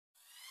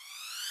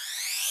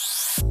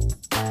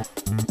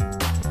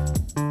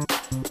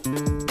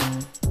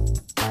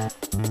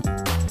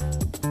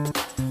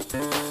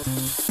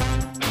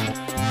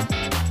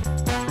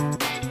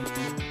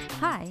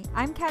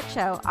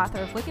Show,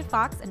 author of Wicked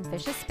Fox and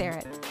Vicious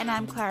Spirit. And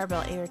I'm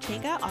Clarabelle A.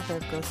 Ortega, author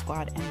of Ghost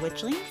Squad and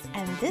Witchlings,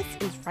 and this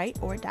is Write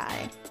or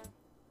Die.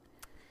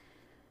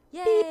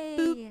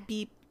 Yay!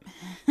 Beep,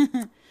 boop,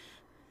 beep.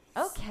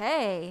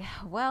 Okay,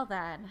 well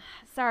then.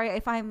 Sorry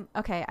if I'm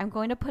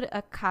going to put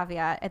a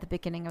caveat at the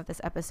beginning of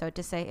this episode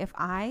to say if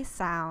I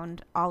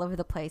sound all over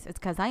the place, it's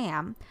because I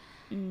am.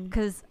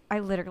 Because I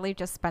literally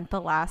just spent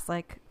the last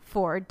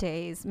 4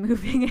 days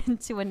moving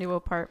into a new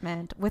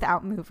apartment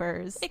without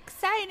movers.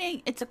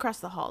 Exciting. It's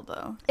across the hall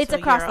though. It's so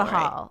across the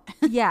hall.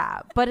 Yeah.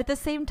 But at the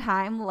same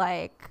time,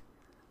 my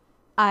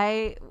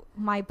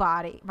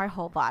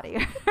whole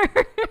body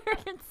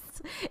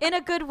hurts in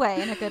a good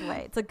way.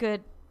 It's a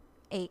good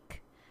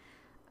ache.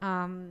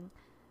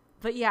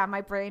 But yeah,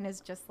 my brain is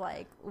just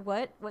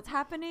what's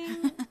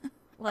happening?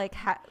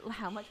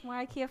 How much more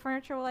IKEA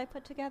furniture will I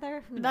put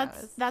together? Who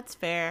knows? That's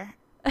fair.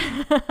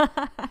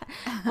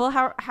 Well,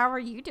 how are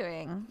you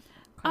doing,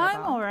 Clarabelle?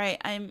 I'm all right.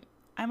 I'm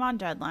on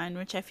deadline,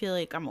 which I feel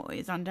like I'm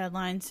always on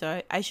deadline,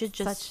 so I should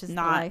just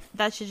not.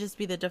 That should just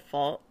be the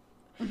default.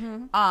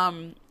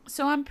 Mm-hmm.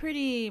 So I'm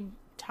pretty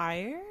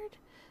tired.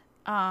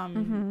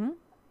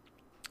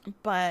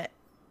 But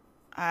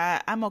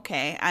I'm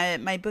okay.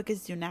 My book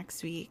is due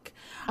next week.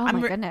 Oh my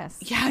goodness.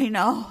 Yeah, I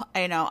know.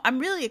 I'm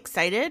really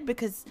excited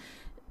because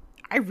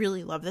I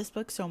really love this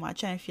book so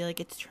much, and I feel like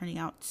it's turning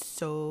out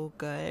so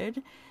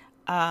good.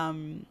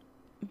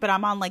 But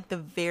I'm on the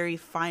very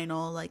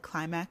final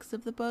climax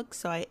of the book,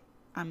 so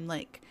I'm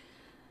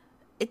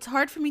it's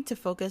hard for me to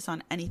focus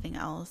on anything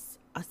else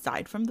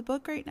aside from the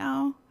book right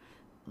now.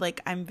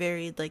 I'm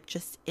very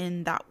just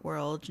in that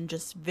world and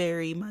just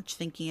very much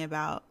thinking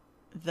about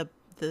the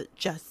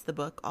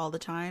book all the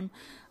time.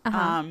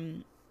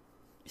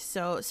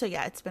 So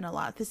yeah, it's been a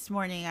lot. This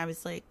morning I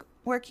was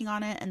working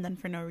on it, and then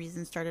for no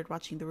reason started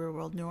watching The Real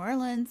World New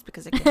Orleans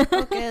because I couldn't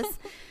focus.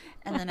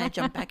 And then I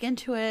jumped back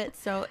into it.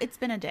 So it's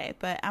been a day,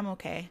 but I'm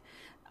okay.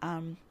 We're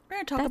going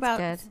to talk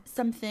about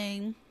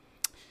something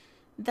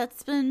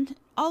that's been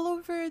all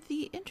over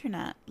the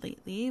internet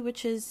lately,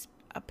 which is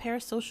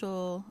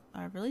parasocial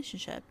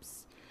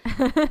relationships.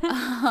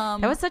 That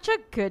was such a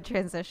good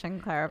transition,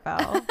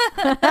 Clarabelle.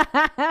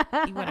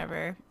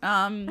 Whatever.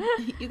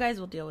 You guys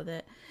will deal with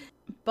it.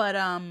 But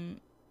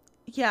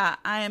yeah,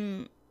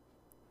 I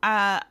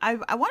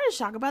wanted to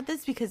talk about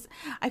this because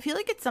I feel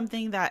like it's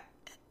something that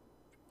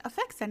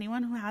affects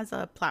anyone who has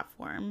a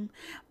platform,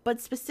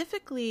 but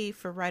specifically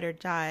for Write or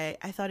Die,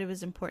 I thought it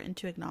was important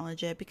to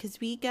acknowledge it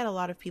because we get a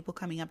lot of people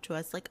coming up to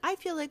us I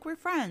feel like we're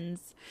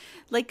friends,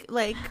 I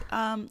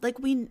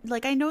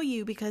know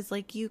you because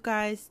you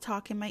guys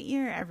talk in my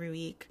ear every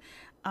week,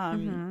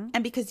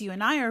 and because you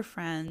and I are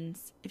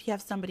friends, if you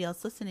have somebody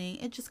else listening,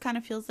 it just kind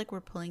of feels like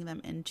we're pulling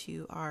them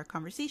into our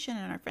conversation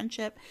and our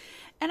friendship.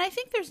 And I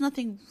think there's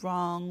nothing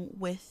wrong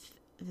with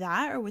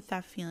that or with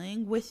that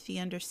feeling, with the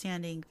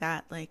understanding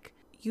that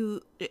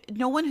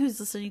no one who's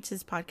listening to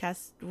this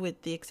podcast,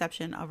 with the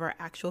exception of our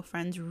actual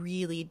friends,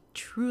 really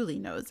truly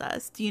knows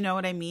us. Do you know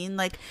what I mean?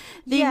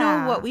 They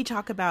know what we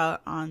talk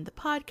about on the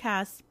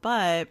podcast,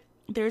 but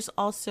there's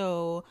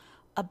also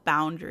a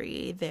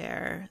boundary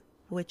there,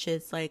 which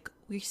is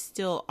we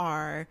still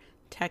are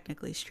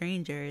technically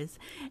strangers.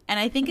 And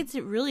I think it's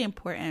really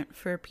important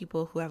for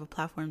people who have a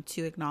platform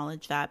to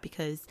acknowledge that,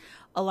 because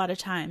a lot of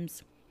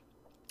times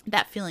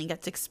that feeling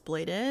gets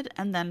exploited,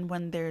 and then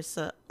when there's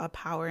a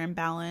power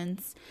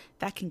imbalance,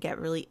 that can get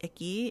really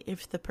icky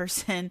if the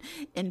person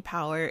in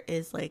power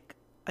is a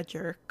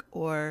jerk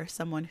or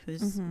someone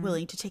who's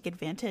willing to take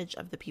advantage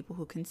of the people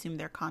who consume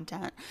their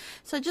content.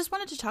 So I just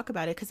wanted to talk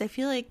about it because I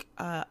feel like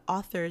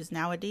authors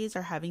nowadays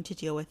are having to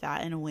deal with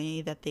that in a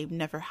way that they've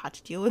never had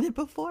to deal with it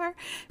before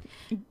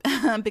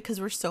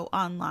because we're so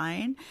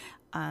online.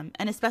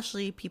 And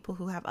especially people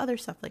who have other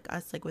stuff like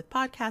us, with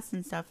podcasts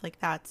and stuff like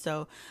that.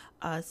 So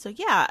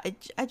yeah,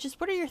 I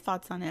just, what are your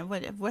thoughts on it?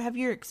 What have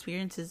your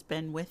experiences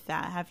been with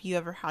that? Have you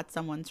ever had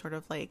someone sort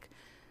of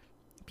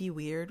be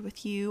weird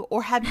with you?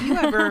 Or have you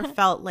ever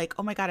felt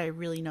oh my God, I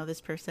really know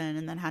this person,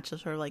 and then had to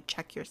sort of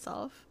check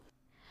yourself?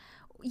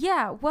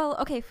 Yeah, well,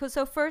 okay.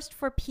 So first,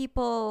 for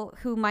people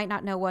who might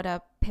not know what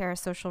a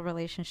parasocial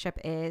relationship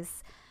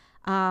is,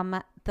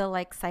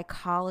 the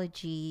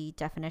psychology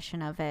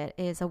definition of it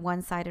is a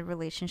one-sided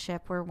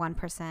relationship where one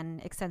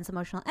person extends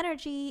emotional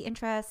energy,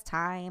 interest,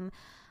 time,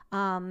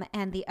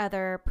 and the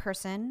other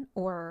person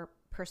or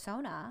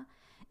persona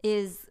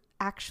is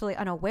actually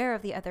unaware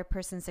of the other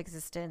person's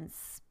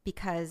existence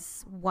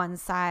because one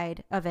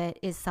side of it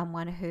is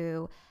someone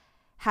who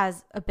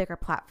has a bigger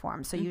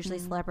platform. So usually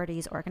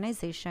celebrities,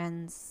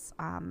 organizations,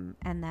 and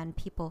then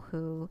people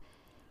who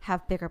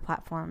have bigger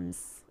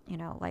platforms,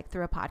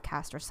 through a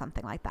podcast or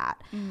something like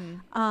that.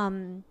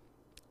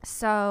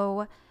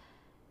 So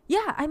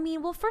yeah, I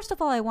mean, well, first of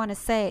all, I want to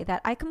say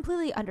that I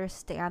completely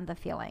understand the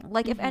feeling.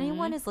 If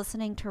anyone is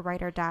listening to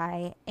Write or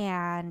Die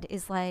and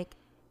is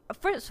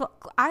first of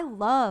all, I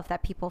love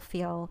that people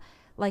feel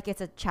like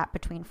it's a chat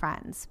between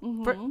friends.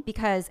 Mm-hmm.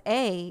 Because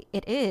A,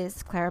 it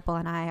is Clarabelle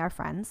and I are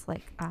friends,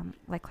 like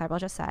Clarabelle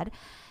just said.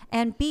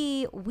 And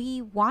B,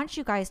 we want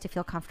you guys to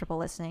feel comfortable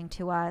listening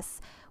to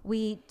us.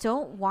 We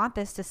don't want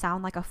this to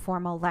sound like a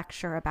formal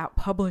lecture about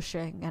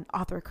publishing and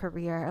author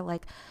career.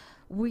 Like,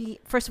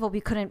 first of all,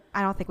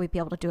 I don't think we'd be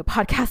able to do a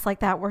podcast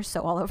like that. We're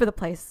so all over the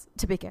place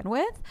to begin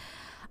with.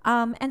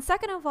 And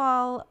second of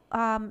all,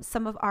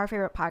 some of our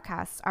favorite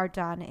podcasts are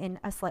done in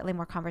a slightly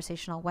more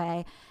conversational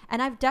way.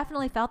 And I've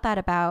definitely felt that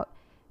about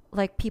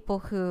like people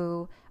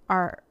who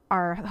are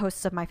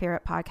hosts of my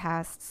favorite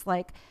podcasts.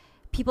 Like,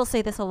 people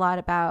say this a lot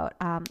about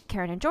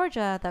Karen and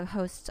Georgia, the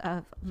hosts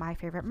of My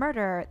Favorite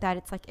Murder, that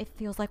it's like, it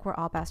feels like we're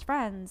all best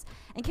friends.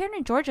 And Karen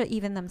and Georgia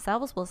even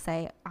themselves will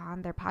say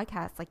on their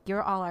podcast, like,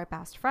 you're all our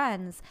best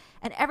friends.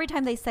 And every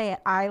time they say it,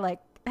 I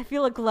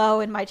feel a glow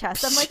in my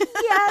chest. I'm like,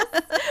 yes,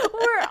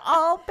 we're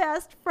all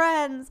best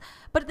friends.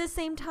 But at the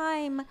same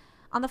time,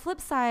 on the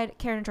flip side,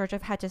 Karen and Georgia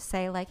have had to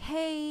say like,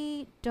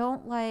 hey,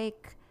 don't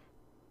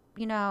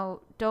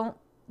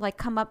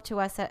come up to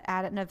us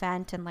at an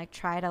event and like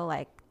try to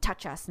like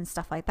touch us and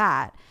stuff like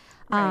that.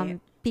 Right.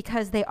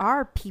 Because they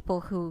are people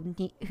who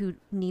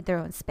need their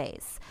own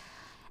space.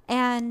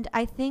 And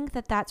I think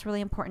that that's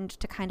really important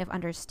to kind of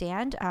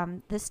understand.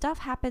 This stuff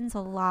happens a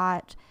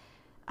lot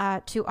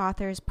to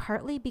authors,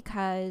 partly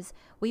because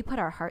we put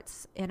our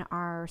hearts in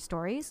our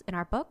stories, in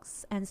our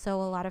books. And so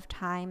a lot of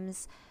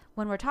times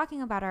when we're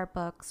talking about our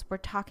books, we're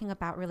talking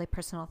about really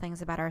personal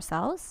things about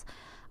ourselves.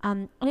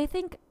 And I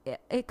think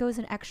it goes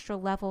an extra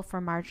level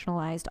for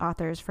marginalized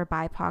authors, for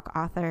BIPOC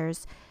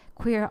authors,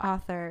 queer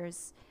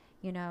authors,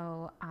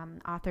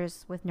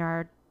 authors with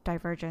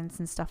neurodivergence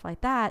and stuff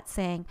like that,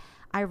 saying,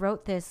 I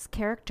wrote this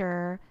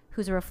character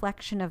who's a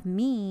reflection of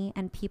me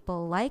and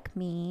people like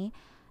me,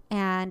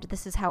 and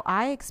this is how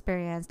I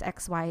experienced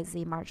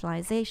XYZ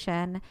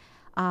marginalization.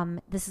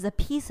 This is a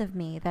piece of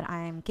me that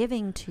I'm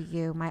giving to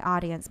you, my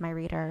audience, my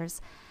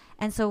readers.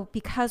 And so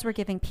because we're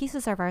giving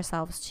pieces of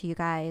ourselves to you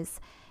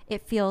guys,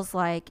 it feels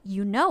like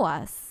you know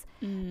us,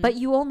 but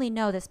you only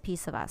know this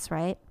piece of us,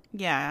 right?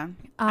 Yeah,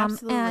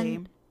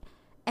 absolutely.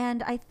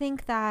 And I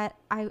think that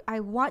I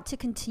want to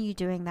continue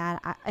doing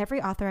that.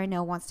 Every author I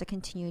know wants to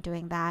continue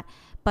doing that.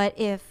 But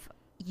if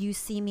you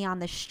see me on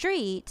the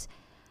street,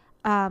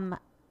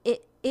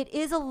 it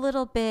is a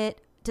little bit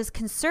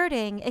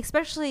disconcerting,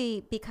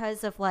 especially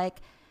because of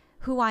like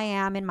who I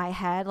am in my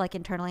head, like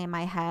internally in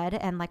my head,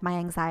 and like my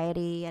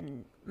anxiety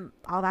and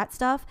all that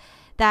stuff,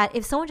 that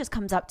if someone just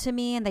comes up to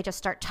me and they just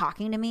start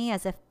talking to me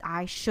as if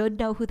I should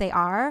know who they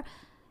are,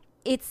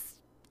 it's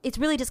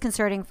really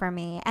disconcerting for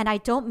me. And I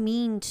don't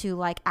mean to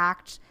like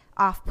act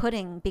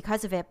off-putting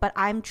because of it, but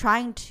I'm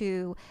trying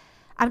to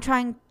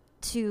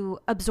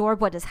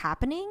absorb what is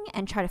happening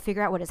and try to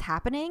figure out what is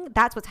happening.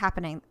 That's what's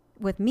happening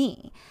with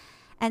me.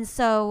 And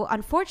so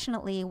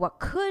unfortunately, what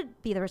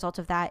could be the result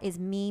of that is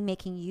me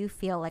making you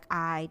feel like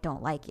I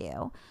don't like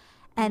you.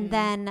 And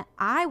then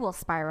I will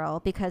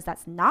spiral because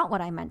that's not what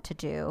I meant to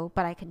do,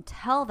 but I can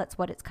tell that's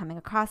what it's coming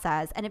across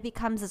as. And it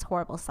becomes this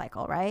horrible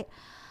cycle, right?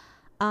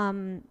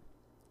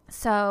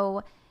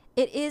 So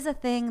it is a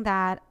thing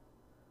that,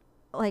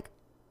 like,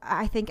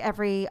 I think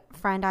every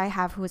friend I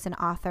have who is an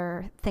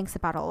author thinks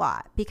about a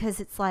lot,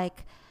 because it's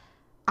like,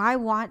 I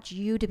want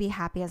you to be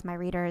happy as my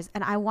readers,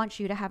 and I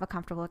want you to have a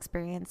comfortable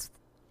experience.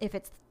 If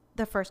it's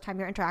the first time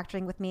you're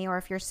interacting with me, or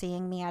if you're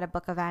seeing me at a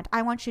book event,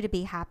 I want you to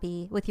be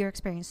happy with your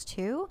experience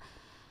too.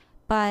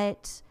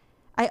 But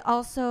I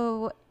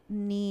also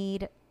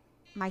need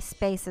my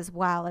space as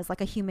well as like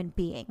a human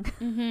being.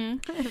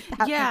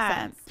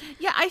 Yeah.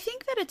 Yeah, I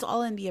think that it's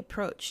all in the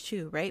approach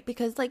too, right?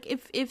 Because like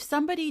if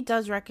somebody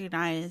does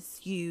recognize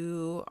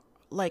you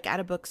like at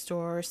a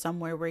bookstore or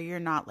somewhere where you're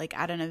not like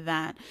at an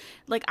event,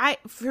 like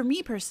for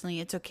me personally,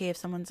 it's okay if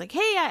someone's like,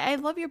 hey, I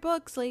love your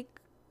books, like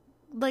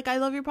I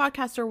love your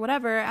podcast or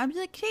whatever. I'm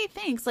like, hey,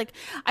 thanks. Like,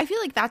 I feel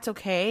like that's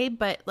okay.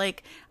 But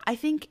like, I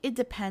think it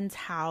depends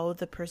how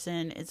the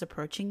person is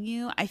approaching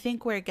you. I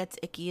think where it gets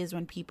icky is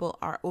when people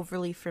are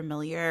overly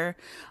familiar,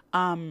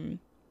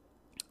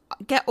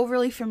 get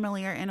overly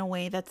familiar in a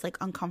way that's like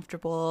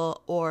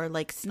uncomfortable or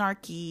like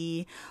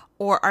snarky,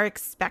 or are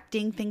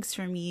expecting things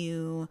from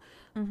you,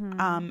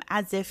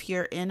 as if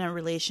you're in a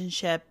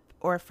relationship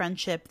or a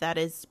friendship that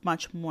is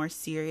much more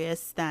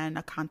serious than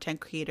a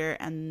content creator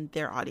and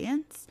their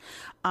audience.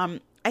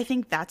 I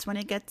think that's when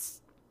it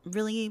gets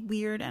really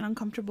weird and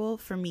uncomfortable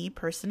for me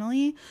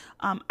personally.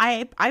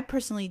 I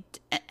personally,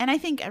 and I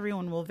think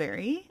everyone will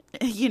vary,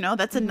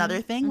 that's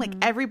another thing. Like,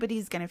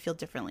 everybody's going to feel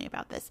differently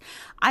about this.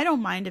 I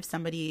don't mind if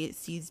somebody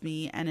sees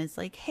me and is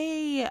like,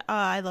 hey,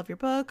 I love your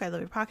book, I love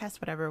your podcast,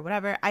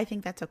 whatever. I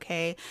think that's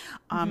okay.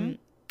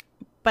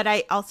 But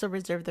I also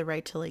reserve the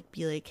right to like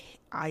be like,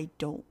 I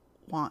don't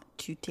want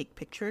to take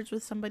pictures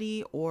with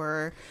somebody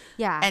or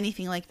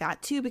anything like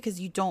that too, because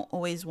you don't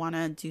always want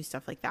to do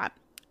stuff like that.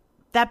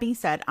 That being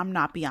said, I'm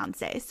not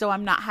Beyonce, so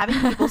I'm not having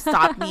people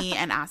stop me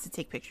and ask to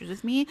take pictures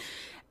with me,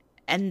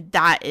 and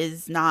that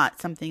is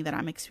not something that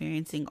I'm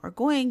experiencing or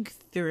going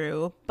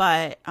through.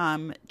 But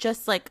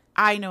just like,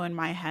 I know in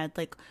my head,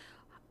 like,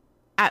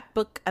 at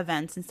book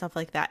events and stuff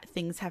like that,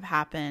 things have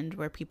happened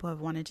where people have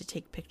wanted to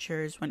take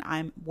pictures when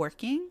I'm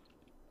working.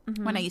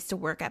 When I used to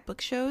work at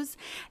book shows,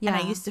 and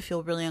I used to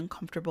feel really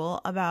uncomfortable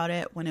about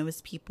it when it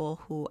was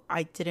people who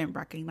I didn't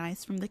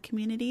recognize from the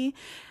community,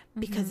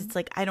 because it's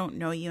like, I don't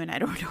know you and I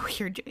don't know what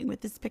you're doing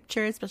with this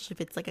picture, especially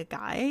if it's like a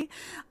guy.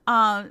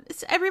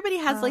 So everybody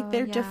has like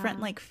their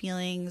different like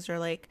feelings or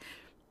like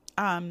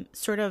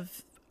sort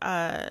of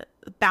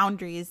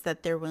boundaries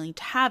that they're willing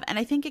to have. And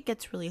I think it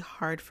gets really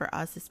hard for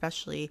us,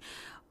 especially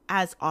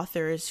as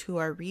authors who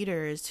are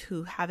readers,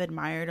 who have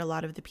admired a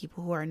lot of the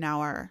people who are now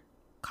our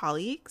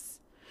colleagues.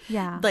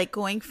 Yeah. Like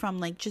going from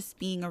like just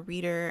being a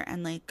reader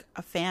and like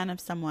a fan of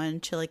someone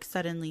to like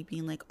suddenly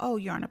being like, oh,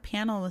 you're on a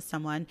panel with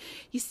someone.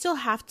 You still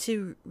have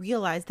to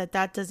realize that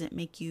that doesn't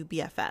make you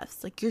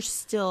BFFs. Like you're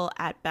still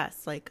at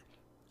best like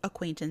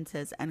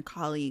acquaintances and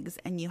colleagues,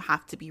 and you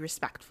have to be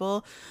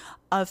respectful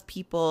of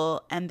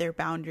people and their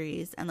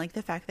boundaries and like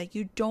the fact that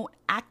you don't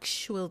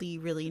actually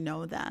really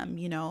know them,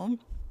 you know?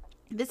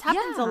 This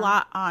happens a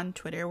lot on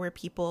Twitter, where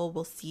people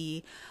will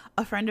see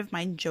a friend of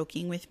mine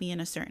joking with me in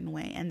a certain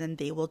way, and then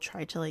they will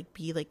try to like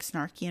be like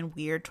snarky and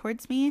weird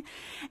towards me.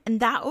 And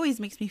that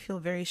always makes me feel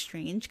very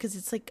strange, because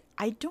it's like,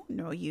 I don't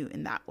know you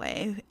in that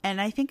way.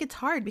 And I think it's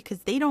hard because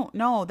they don't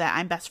know that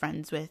I'm best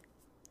friends with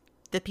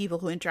the people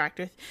who interact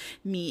with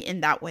me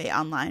in that way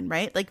online,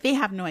 right? Like they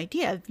have no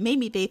idea.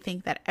 Maybe they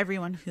think that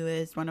everyone who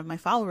is one of my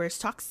followers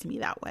talks to me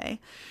that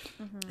way.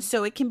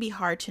 So it can be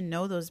hard to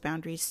know those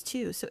boundaries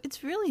too. So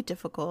it's really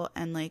difficult,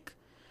 and like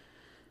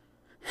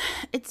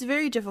it's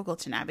very difficult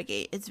to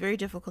navigate. It's very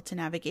difficult to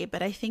navigate.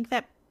 But I think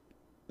that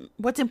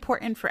what's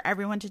important for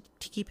everyone to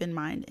keep in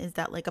mind is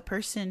that like a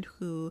person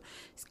whose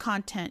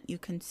content you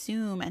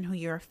consume and who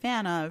you're a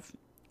fan of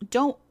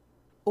don't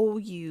owe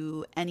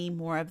you any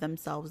more of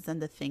themselves than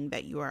the thing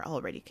that you are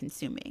already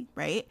consuming,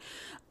 right?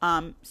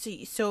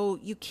 So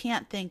you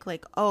can't think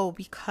like, oh,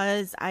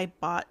 because I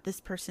bought this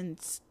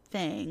person's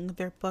thing,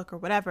 their book or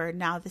whatever,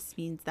 now this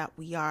means that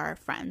we are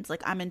friends.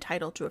 Like I'm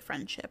entitled to a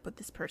friendship with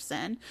this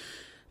person,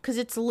 because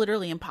it's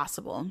literally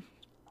impossible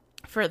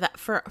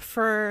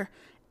for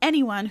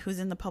anyone who's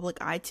in the public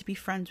eye to be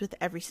friends with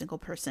every single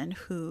person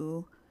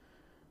who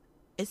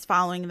is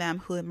following them,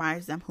 who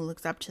admires them, who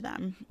looks up to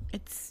them.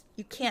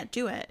 You can't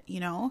do it, you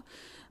know?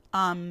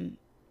 And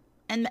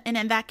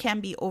that can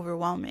be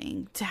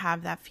overwhelming, to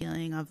have that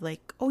feeling of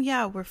like, oh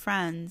yeah, we're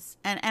friends.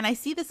 And I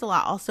see this a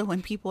lot also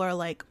when people are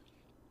like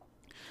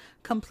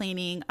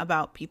complaining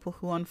about people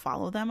who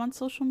unfollow them on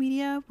social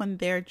media, when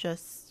they're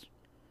just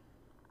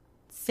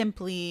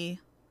simply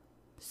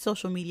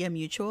social media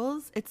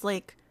mutuals. It's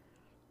like,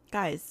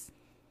 guys,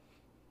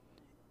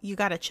 you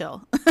gotta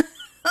chill.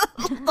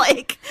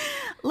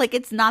 like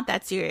it's not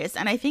that serious.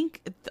 And I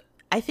think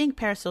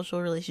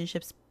parasocial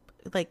relationships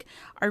like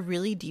are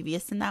really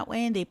devious in that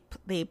way, and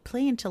they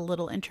play into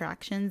little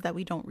interactions that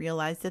we don't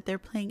realize that they're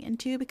playing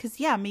into. Because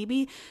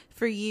maybe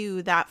for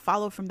you that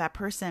follow from that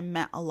person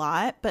meant a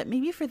lot, but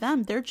maybe for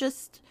them they're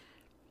just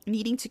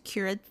needing to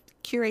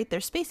curate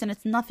their space, and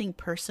it's nothing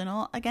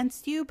personal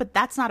against you, but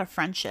that's not a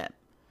friendship.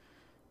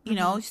 You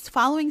know, just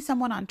following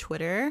someone on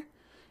Twitter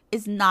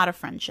is not a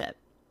friendship.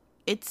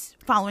 It's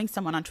following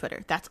someone on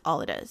Twitter. That's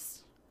all it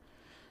is.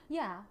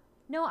 Yeah.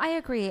 No, I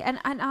agree. And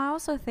I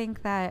also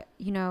think that,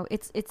 you know,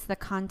 it's the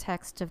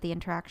context of the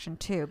interaction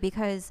too,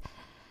 because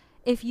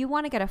if you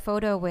want to get a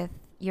photo with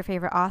your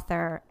favorite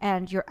author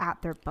and you're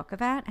at their book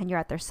event and you're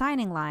at their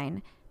signing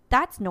line,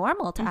 that's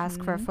normal to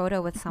ask for a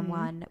photo with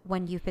someone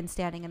when you've been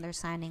standing in their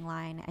signing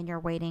line and you're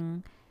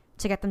waiting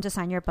to get them to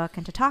sign your book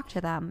and to talk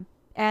to them.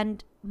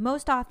 And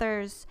most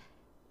authors,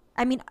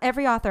 I mean,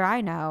 every author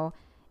I know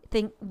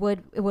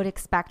would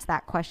expect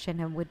that question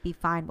and would be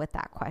fine with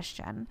that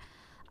question.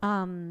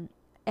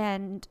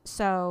 And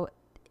so,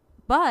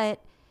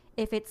 but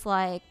if it's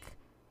like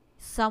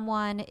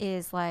someone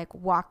is like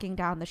walking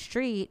down the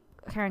street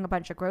carrying a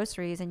bunch of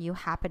groceries and you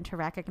happen to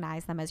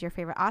recognize them as your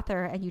favorite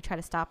author, and you try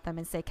to stop them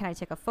and say, can I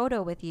take a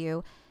photo with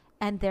you?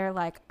 And they're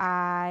like,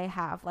 I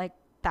have like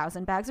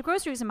 1,000 bags of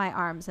groceries in my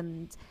arms,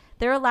 and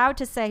they're allowed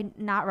to say,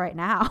 not right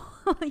now,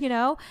 you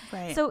know?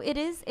 Right. So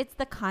it's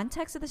the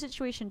context of the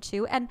situation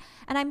too. And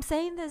I'm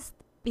saying this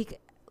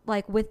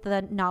like with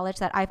the knowledge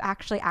that I've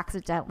actually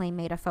accidentally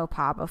made a faux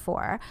pas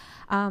before.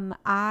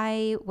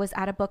 I was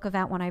at a book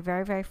event when I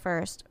very, very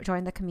first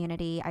joined the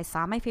community. I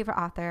saw my favorite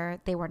author.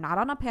 They were not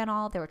on a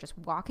panel. They were just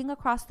walking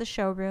across the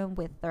showroom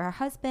with their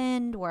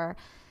husband or,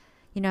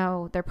 you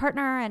know, their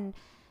partner.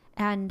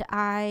 And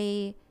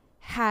I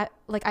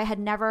had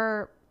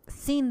never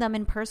seen them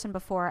in person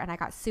before, and I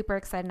got super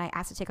excited and I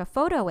asked to take a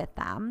photo with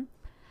them.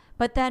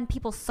 But then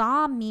people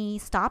saw me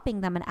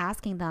stopping them and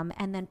asking them,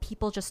 and then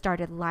people just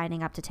started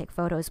lining up to take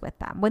photos with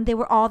them when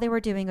all they were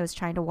doing was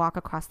trying to walk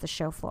across the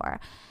show floor.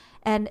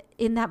 And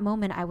in that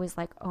moment, I was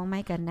like, oh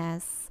my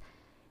goodness,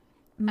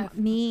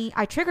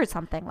 I triggered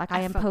something. Like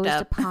I imposed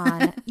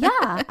upon,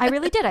 yeah, I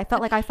really did. I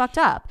felt like I fucked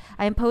up.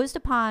 I imposed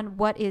upon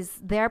what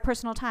is their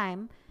personal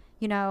time,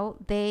 you know,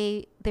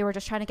 they were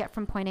just trying to get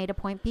from point A to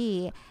point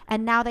B,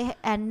 and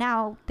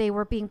now they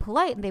were being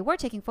polite and they were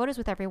taking photos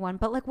with everyone,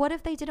 but like, what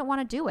if they didn't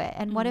want to do it?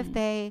 And what if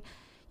they,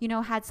 you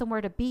know, had somewhere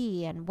to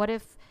be? And what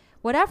if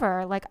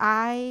whatever? Like,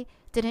 I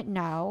didn't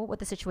know what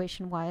the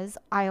situation was.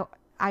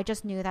 I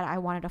just knew that I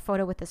wanted a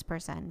photo with this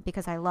person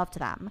because I loved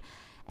them.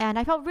 And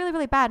I felt really,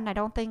 really bad, and I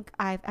don't think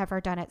I've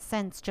ever done it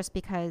since, just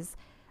because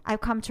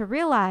I've come to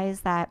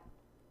realize that,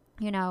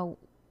 you know,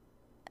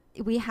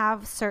 we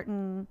have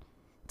certain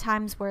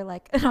times where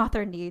like an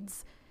author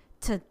needs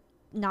to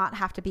not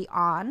have to be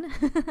on.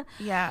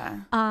 Yeah.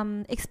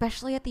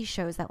 Especially at these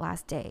shows that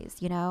last days,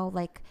 you know,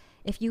 like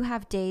if you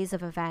have days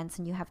of events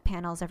and you have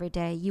panels every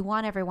day, you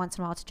want every once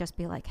in a while to just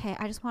be like, hey,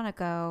 I just want to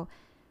go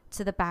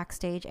to the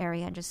backstage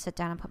area and just sit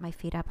down and put my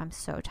feet up. I'm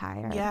so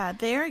tired. Yeah,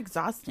 they're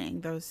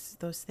exhausting, those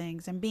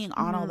things, and being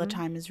on all the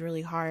time is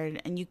really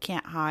hard, and you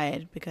can't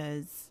hide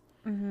because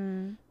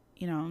you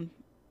know,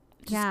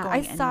 just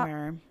going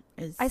anywhere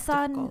is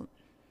difficult.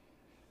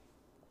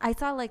 I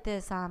saw like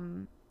this,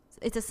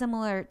 it's a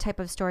similar type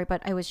of story,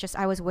 but I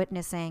was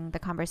witnessing the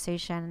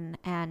conversation,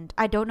 and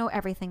I don't know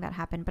everything that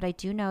happened, but I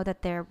do know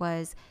that there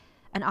was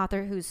an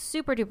author who's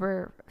super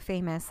duper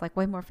famous, like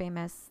way more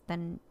famous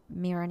than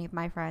me or any of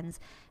my friends.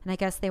 And I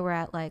guess they were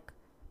at like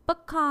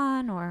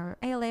BookCon or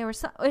ALA or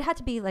so. It had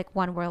to be like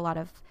one where a lot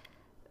of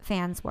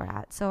fans were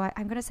at. So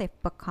I'm going to say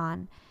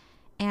BookCon.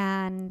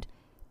 And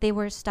they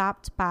were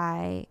stopped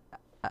by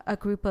a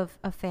group of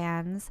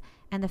fans,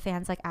 and the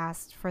fans like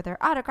asked for their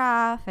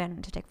autograph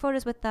and to take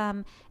photos with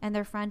them, and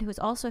their friend, who was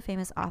also a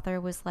famous author,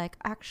 was like,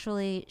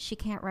 actually she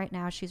can't right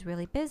now, she's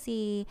really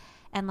busy,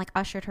 and like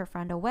ushered her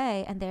friend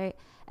away.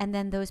 And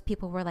then those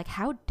people were like,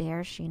 how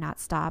dare she not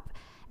stop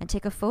and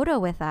take a photo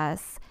with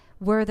us?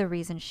 We're the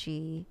reason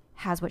she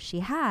has what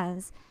she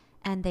has.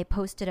 And they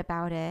posted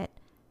about it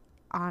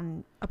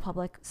on a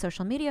public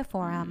social media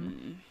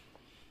forum.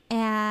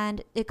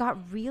 And it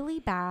got really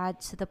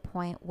bad to the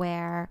point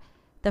where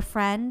the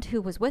friend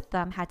who was with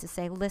them had to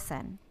say,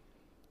 listen,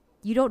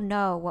 you don't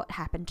know what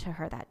happened to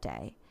her that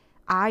day.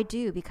 I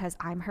do, because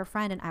I'm her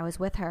friend and I was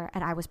with her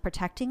and I was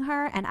protecting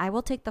her, and I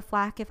will take the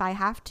flack if I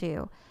have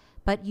to.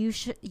 But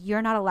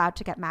you're not allowed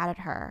to get mad at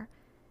her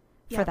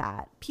for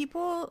that.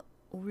 People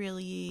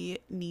really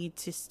need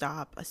to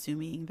stop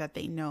assuming that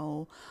they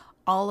know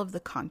all of the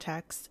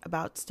context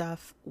about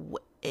stuff,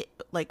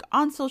 like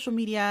on social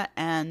media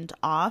and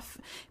off,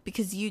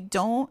 because you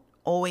don't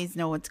always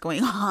know what's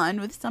going on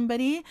with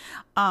somebody.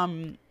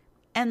 And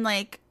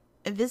like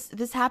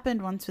this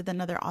happened once with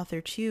another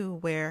author too,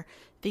 where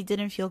they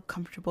didn't feel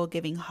comfortable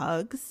giving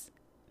hugs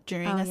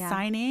during a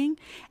signing,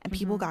 and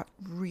people got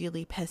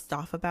really pissed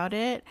off about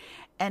it.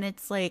 And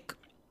it's like,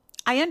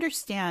 I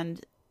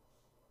understand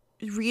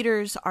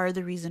readers are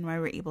the reason why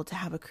we're able to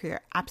have a career.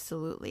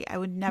 Absolutely. I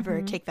would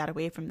never take that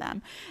away from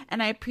them.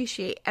 And I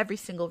appreciate every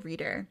single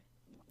reader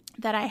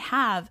that I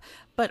have,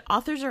 but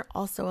authors are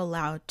also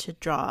allowed to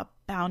draw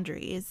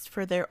boundaries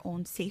for their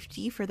own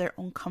safety, for their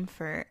own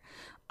comfort.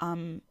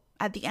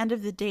 At the end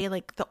of the day,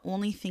 like, the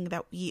only thing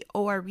that we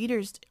owe our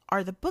readers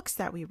are the books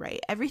that we write.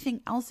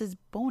 Everything else is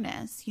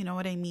bonus. You know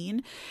what I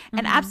mean?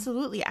 And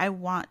absolutely, I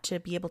want to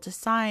be able to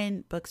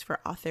sign books for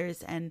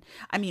authors, and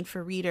I mean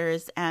for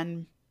readers,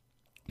 and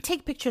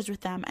take pictures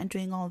with them and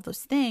doing all of those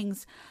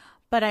things.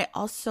 But I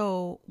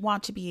also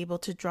want to be able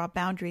to draw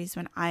boundaries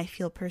when I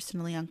feel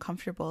personally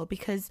uncomfortable,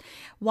 because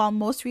while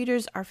most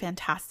readers are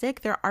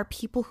fantastic, there are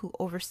people who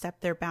overstep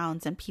their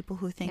bounds, and people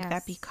who think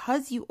that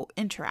because you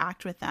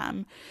interact with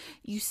them,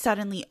 you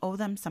suddenly owe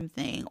them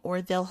something,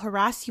 or they'll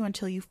harass you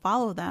until you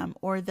follow them,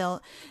 or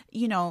they'll,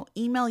 you know,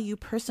 email you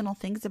personal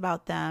things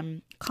about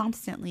them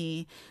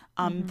constantly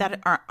that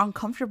are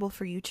uncomfortable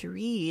for you to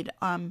read.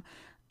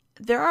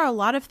 There are a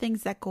lot of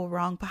things that go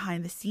wrong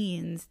behind the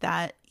scenes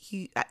that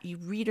you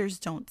readers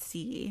don't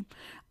see,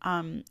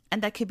 and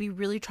that could be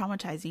really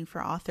traumatizing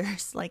for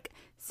authors, like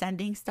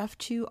sending stuff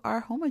to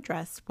our home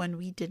address when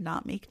we did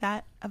not make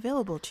that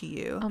available to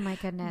you. Oh my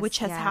goodness. Which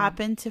has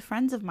happened to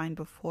friends of mine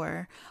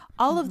before.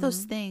 All of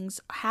those things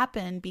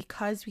happen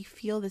because we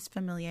feel this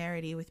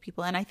familiarity with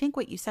people. And I think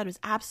what you said was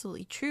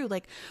absolutely true.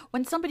 Like,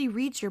 when somebody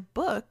reads your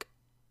book,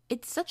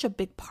 it's such a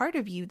big part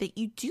of you that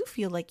you do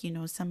feel like you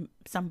know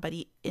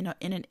somebody in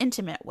an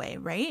intimate way,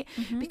 right?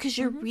 Because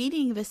you're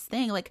reading this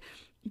thing. Like,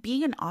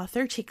 being an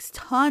author takes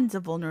tons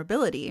of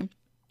vulnerability.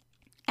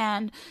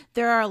 And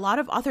there are a lot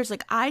of authors,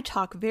 like, I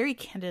talk very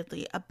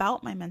candidly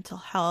about my mental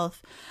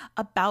health,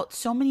 about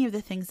so many of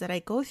the things that I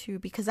go through,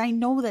 because I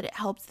know that it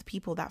helps the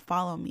people that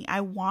follow me.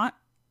 I want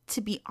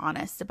to be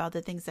honest about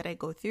the things that I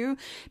go through,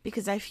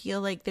 because I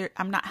feel like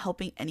I'm not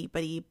helping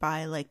anybody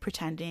by like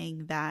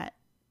pretending that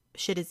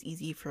shit is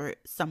easy for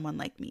someone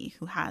like me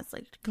who has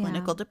like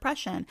clinical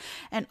depression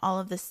and all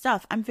of this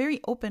stuff. I'm very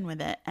open with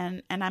it,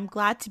 and I'm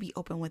glad to be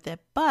open with it.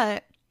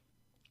 But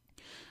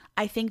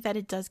I think that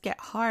it does get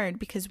hard,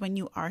 because when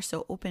you are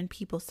so open,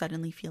 people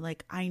suddenly feel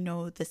like, I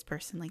know this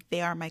person, like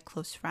they are my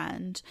close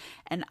friend,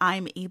 and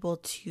I'm able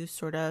to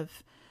sort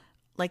of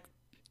like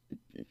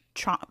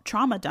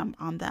trauma dump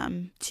on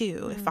them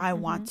too, if I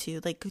want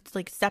to,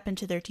 like step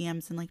into their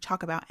DMs and like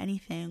talk about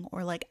anything,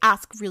 or like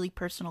ask really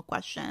personal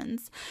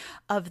questions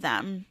of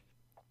them.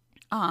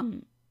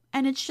 And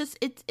it's just,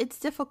 it's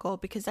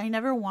difficult because I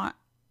never want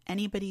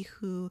anybody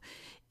who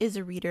is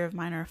a reader of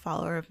mine or a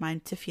follower of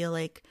mine to feel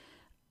like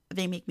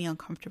they make me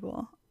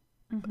uncomfortable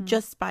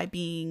just by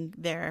being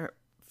there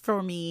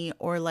for me,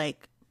 or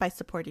like by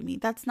supporting me.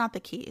 That's not the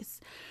case.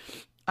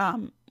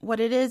 What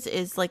it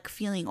is like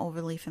feeling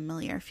overly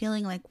familiar,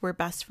 feeling like we're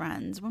best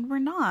friends when we're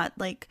not.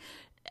 Like,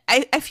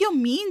 I feel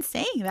mean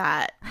saying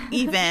that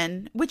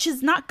even, which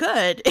is not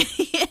good,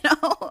 you know?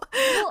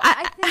 Well,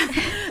 I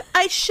think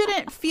I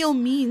shouldn't feel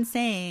mean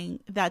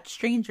saying that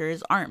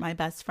strangers aren't my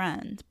best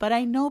friends, but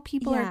I know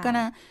people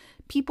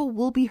people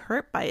will be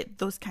hurt by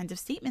those kinds of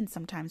statements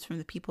sometimes from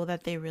the people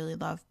that they really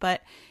love.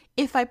 But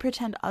if I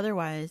pretend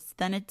otherwise,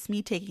 then it's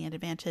me taking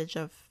advantage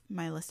of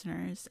my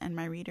listeners and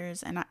my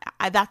readers, and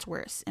I that's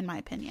worse in my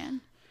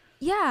opinion.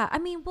 Yeah, I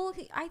mean, well,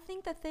 I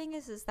think the thing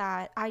is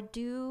that I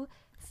do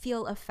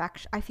feel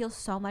affection. I feel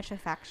so much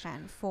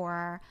affection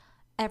for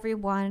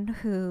everyone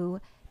who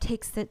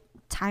takes the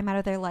time out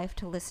of their life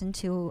to listen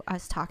to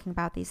us talking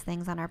about these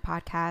things on our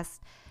podcast,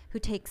 who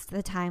takes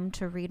the time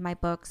to read my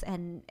books,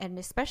 and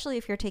especially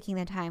if you're taking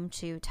the time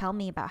to tell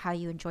me about how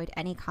you enjoyed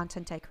any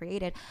content I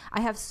created.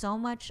 I have so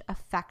much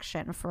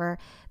affection for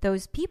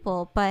those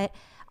people, but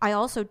I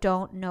also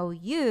don't know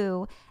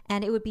you,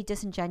 and it would be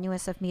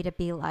disingenuous of me to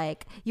be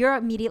like, you're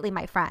immediately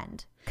my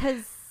friend,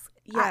 because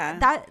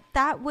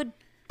that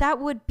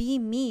would be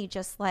me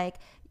just like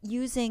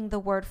using the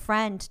word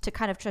friend to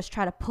kind of just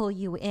try to pull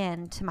you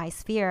into my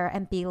sphere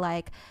and be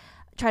like,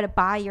 try to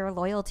buy your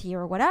loyalty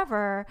or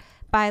whatever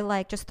by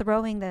like just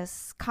throwing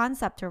this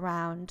concept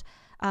around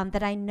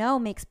that I know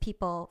makes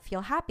people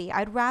feel happy.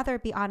 I'd rather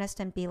be honest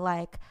and be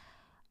like,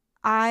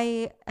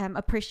 I am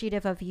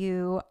appreciative of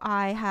you.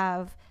 I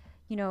have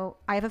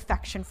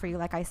affection for you,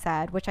 like I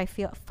said, which I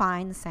feel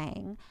fine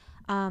saying.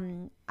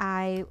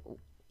 I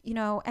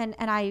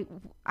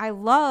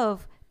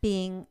love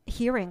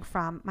hearing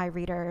from my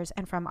readers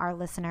and from our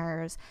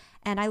listeners.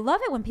 And I love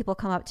it when people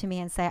come up to me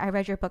and say, I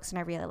read your books and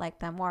I really like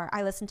them, or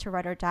I listened to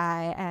Write or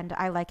Die and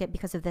I like it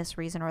because of this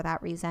reason or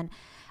that reason.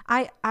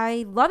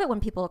 I love it when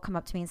people come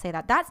up to me and say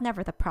that. That's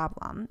never the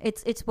problem.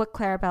 It's what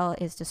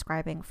Claribel is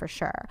describing for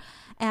sure.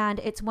 And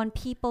it's when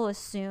people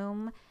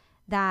assume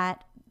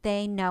that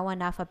they know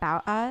enough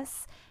about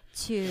us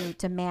to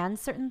demand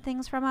certain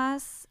things from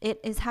us.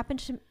 It has happened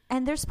to,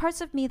 and there's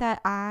parts of me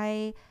that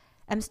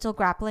I'm still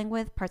grappling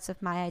with, parts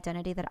of my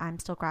identity that I'm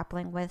still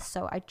grappling with.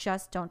 So I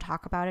just don't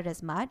talk about it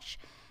as much.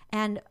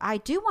 And I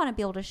do want to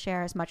be able to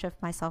share as much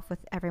of myself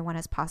with everyone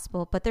as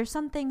possible. But there's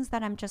some things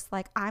that I'm just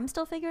like, I'm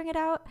still figuring it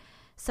out.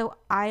 So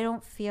I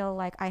don't feel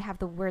like I have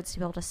the words to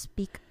be able to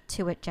speak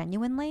to it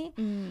genuinely.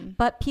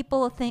 But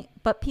people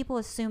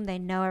assume they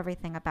know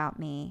everything about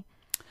me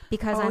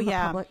because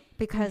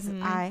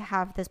I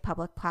have this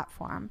public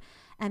platform.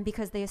 And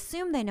because they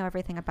assume they know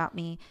everything about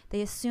me,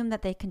 they assume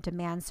that they can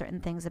demand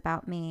certain things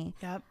about me.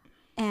 Yep.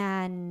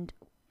 And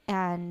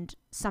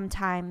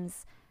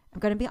sometimes, I'm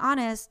going to be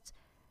honest,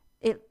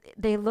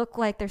 they look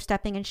like they're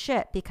stepping in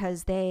shit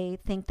because they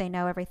think they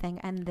know everything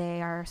and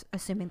they are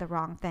assuming the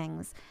wrong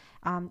things.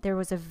 There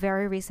was a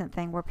very recent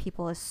thing where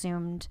people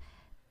assumed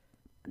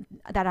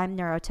that I'm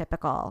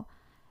neurotypical.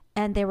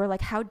 And they were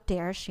like, how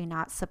dare she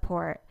not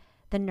support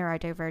the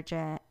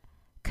neurodivergent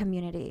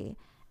community?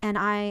 And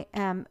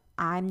I'm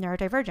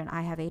neurodivergent.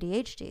 I have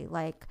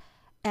ADHD.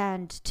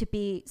 And to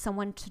be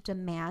someone to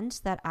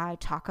demand that I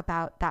talk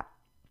about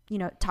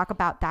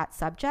that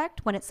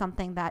subject when it's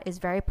something that is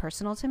very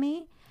personal to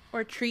me.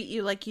 Or treat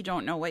you like you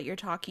don't know what you're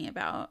talking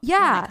about.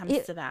 Yeah. When it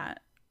comes to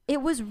that.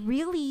 It was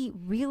really,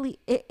 really,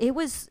 it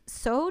was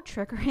so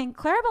triggering.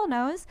 Claribel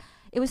knows.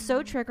 It was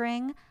so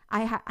triggering.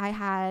 I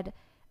had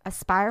a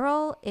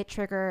spiral. It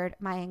triggered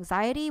my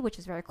anxiety, which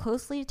is very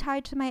closely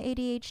tied to my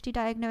ADHD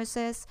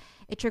diagnosis.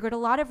 It triggered a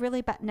lot of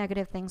really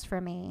negative things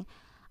for me.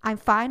 I'm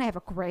fine. I have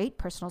a great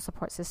personal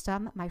support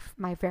system.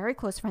 My very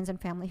close friends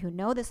and family who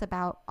know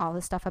all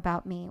this stuff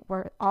about me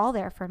were all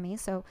there for me.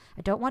 So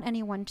I don't want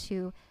anyone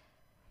to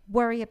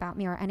worry about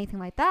me or anything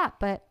like that.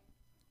 But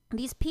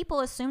these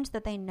people assumed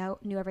that they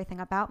knew everything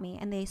about me,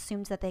 and they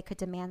assumed that they could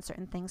demand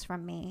certain things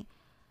from me.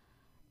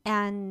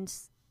 And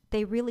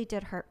they really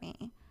did hurt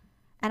me.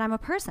 And I'm a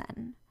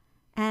person,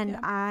 and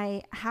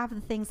I have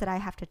the things that I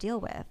have to deal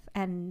with.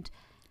 And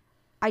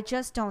I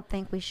just don't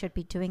think we should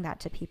be doing that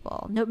to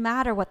people, no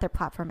matter what their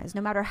platform is, no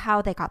matter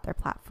how they got their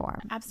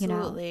platform.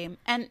 Absolutely. You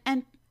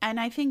know? And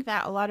I think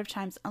that a lot of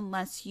times,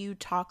 unless you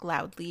talk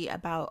loudly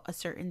about a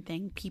certain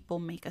thing, people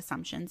make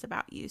assumptions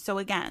about you. So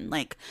again,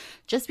 like,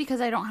 just because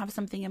I don't have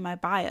something in my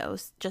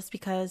bios, just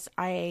because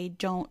I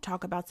don't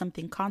talk about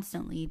something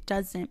constantly,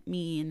 doesn't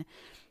mean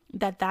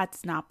that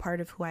that's not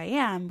part of who I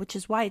am, which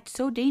is why it's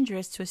so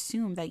dangerous to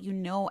assume that you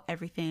know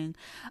everything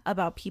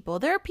about people.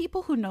 There are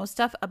people who know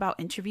stuff about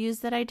interviews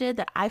that I did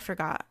that I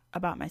forgot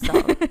about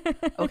myself.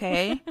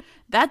 Okay?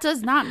 That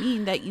does not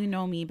mean that you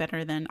know me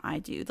better than I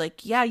do.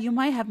 Like, yeah, you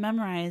might have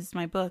memorized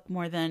my book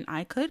more than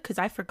I could because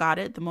I forgot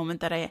it the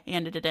moment that I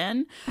handed it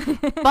in.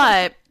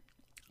 But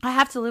I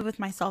have to live with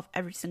myself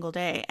every single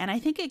day. And I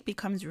think it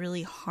becomes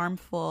really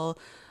harmful.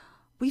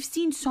 We've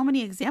seen so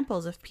many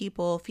examples of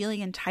people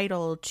feeling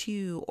entitled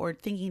to or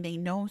thinking they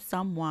know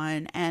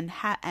someone and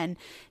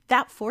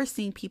that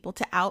forcing people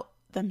to out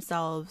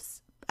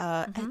themselves,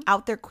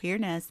 out their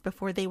queerness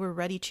before they were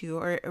ready to,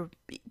 or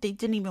they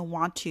didn't even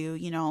want to,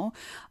 you know.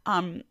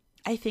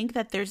 I think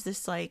that there's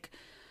this like,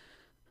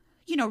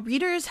 you know,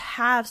 readers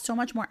have so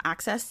much more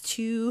access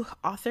to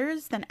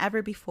authors than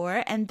ever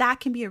before. And that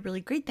can be a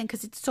really great thing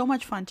because it's so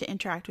much fun to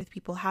interact with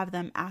people, have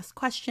them ask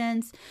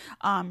questions,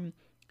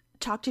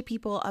 talk to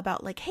people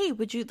about like, hey,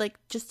 would you like,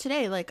 just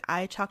today, like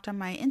I talked on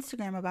my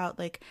Instagram about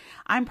like,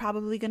 I'm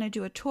probably going to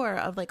do a tour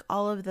of like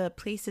all of the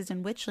places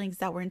in Witchlings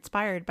that were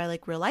inspired by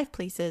like real life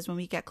places when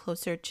we get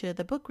closer to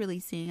the book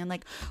releasing, and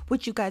like,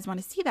 would you guys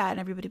want to see that? And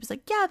everybody was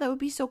like, yeah, that would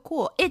be so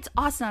cool. It's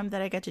awesome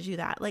that I get to do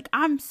that. Like,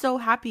 I'm so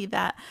happy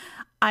that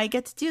I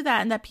get to do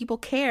that and that people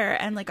care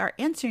and like are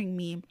answering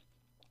me.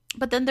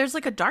 But then there's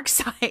like a dark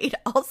side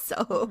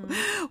also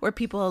where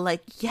people are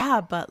like,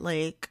 yeah, but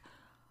like,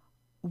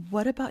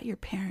 what about your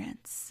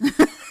parents?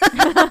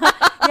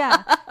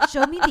 Yeah,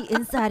 show me the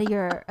inside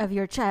of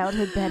your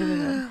childhood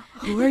bedroom.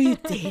 Who are you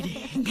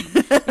dating?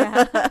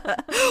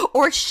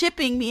 Or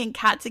shipping me and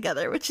Kat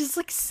together, which is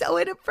like so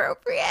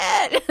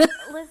inappropriate.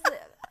 Listen,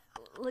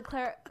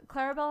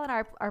 Clarabelle and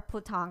I are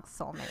platonks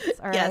soulmates,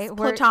 all right? Yes,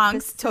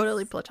 platonks,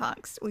 totally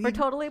platonks. We're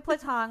totally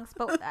platonks,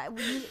 but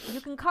you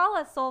can call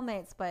us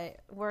soulmates, but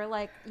we're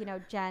like, you know,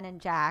 Jen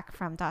and Jack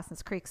from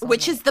Dawson's Creek soulmates.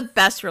 Which is the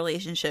best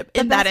relationship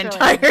in that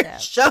entire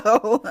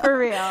show. For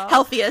real.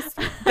 Healthiest,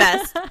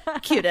 best,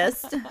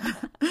 cutest.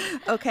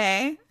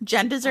 Okay.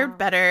 Jen deserved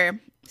better,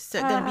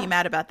 so gonna be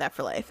mad about that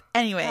for life.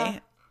 Anyway,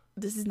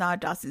 this is not a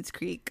Dawson's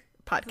Creek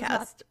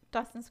podcast.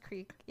 Dawson's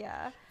Creek,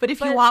 yeah. But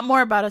if you want more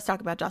about us talk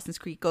about Dawson's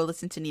Creek, go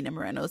listen to Nina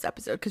Moreno's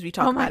episode because we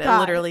talk about it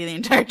literally the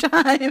entire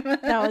time.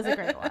 That was a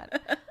great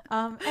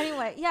one.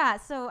 Anyway, yeah,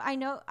 so I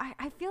know,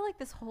 I feel like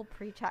this whole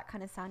pre-chat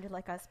kind of sounded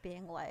like us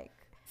being like,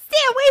 stay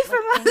away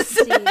from us.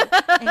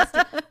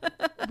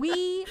 Angsty.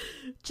 We,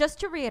 just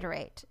to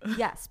reiterate,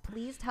 yes,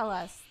 please tell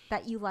us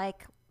that you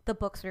like the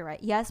books we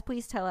write. Yes,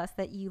 please tell us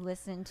that you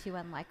listen to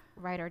and like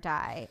Write or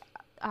Die.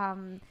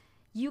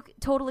 You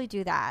totally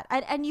do that.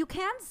 And you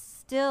can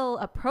still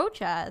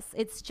approach us.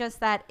 It's just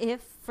that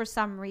if for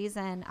some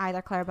reason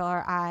either Clarabelle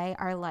or I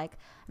are like,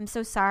 I'm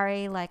so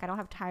sorry, like I don't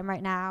have time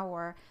right now,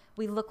 or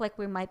we look like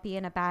we might be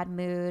in a bad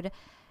mood,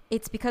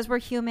 it's because we're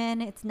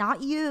human. It's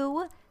not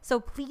you.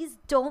 So please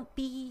don't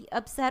be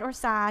upset or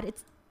sad.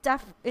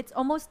 It's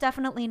almost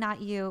definitely not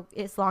you,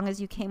 as long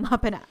as you came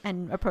up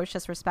and approached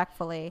us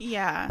respectfully.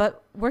 Yeah.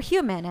 But we're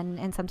human,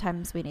 and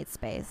sometimes we need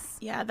space.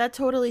 Yeah, that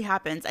totally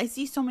happens. I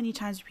see so many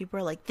times where people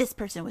are like, this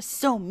person was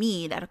so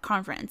mean at a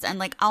conference. And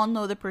like, I'll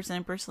know the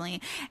person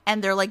personally,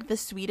 and they're like the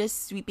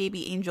sweetest, sweet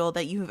baby angel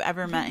that you have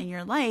ever met in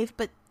your life.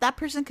 But that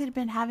person could have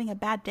been having a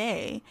bad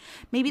day.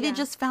 Maybe they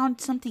just found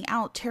something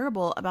out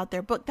terrible about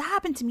their book. That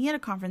happened to me at a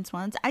conference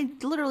once. I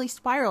literally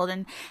spiraled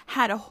and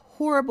had a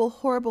horrible,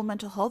 horrible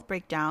mental health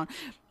breakdown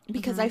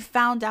because I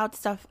found out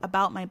stuff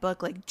about my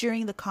book like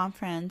during the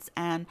conference,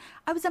 and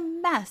I was a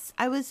mess.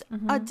 I was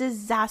a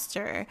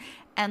disaster.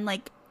 And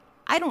like,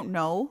 I don't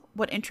know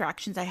what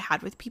interactions I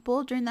had with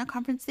people during that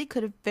conference. They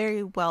could have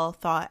very well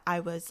thought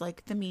I was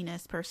like the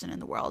meanest person in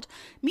the world.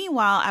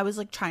 Meanwhile, I was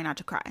like trying not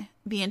to cry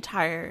the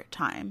entire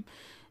time.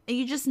 And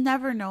you just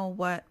never know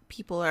what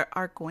people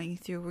are going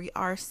through. We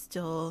are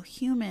still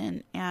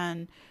human,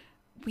 and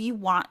we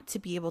want to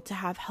be able to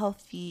have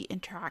healthy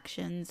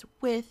interactions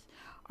with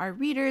our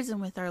readers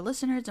and with our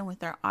listeners and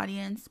with our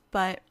audience.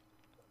 But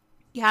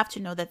you have to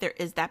know that there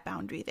is that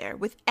boundary there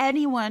with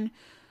anyone,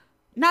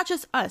 not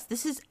just us.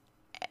 This is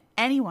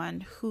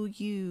anyone who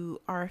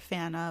you are a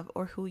fan of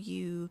or who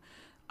you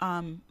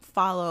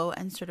follow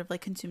and sort of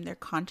like consume their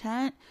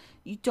content.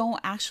 You don't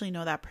actually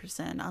know that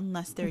person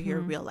unless they're your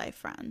real life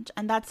friend.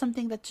 And that's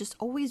something that's just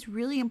always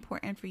really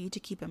important for you to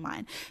keep in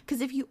mind.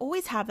 Because if you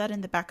always have that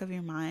in the back of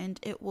your mind,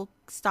 it will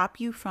stop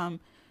you from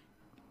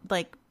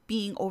like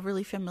being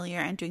overly familiar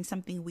and doing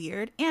something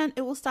weird. And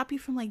it will stop you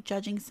from like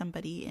judging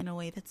somebody in a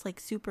way that's like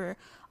super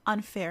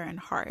unfair and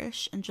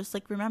harsh. And just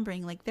like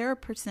remembering like they're a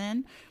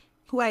person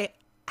who I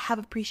have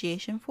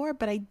appreciation for,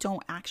 but I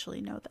don't actually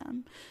know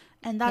them.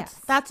 And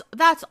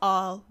that's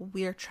all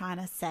we're trying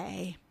to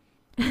say.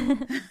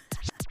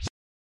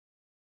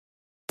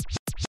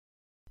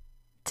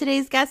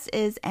 Today's guest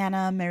is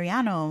Anna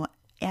Mariano.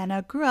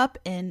 Anna grew up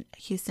in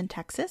Houston,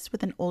 Texas,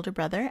 with an older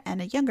brother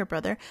and a younger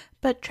brother,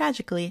 but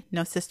tragically,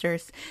 no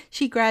sisters.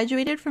 She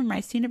graduated from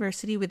Rice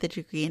University with a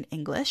degree in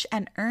English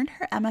and earned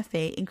her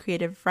MFA in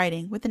creative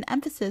writing with an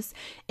emphasis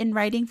in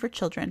writing for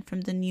children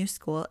from the New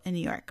School in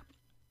New York.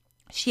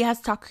 She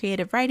has taught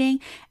creative writing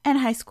and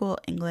high school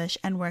English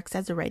and works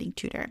as a writing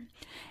tutor.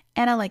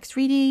 Anna likes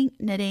reading,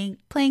 knitting,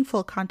 playing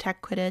full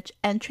contact Quidditch,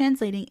 and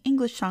translating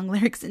English song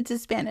lyrics into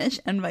Spanish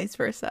and vice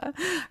versa.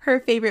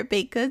 Her favorite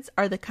baked goods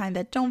are the kind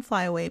that don't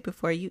fly away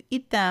before you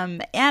eat them.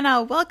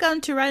 Anna,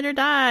 welcome to Ride or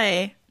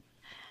Die.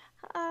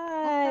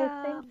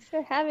 Hi, thanks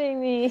for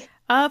having me.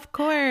 Of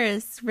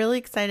course. Really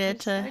excited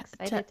to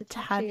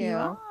have you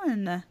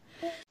on.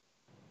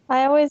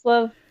 I always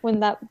love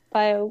when that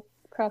bio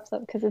crops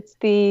up because it's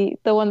the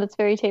one that's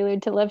very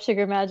tailored to Love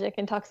Sugar Magic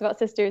and talks about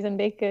sisters and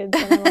baked goods,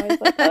 and I'm always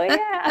like, oh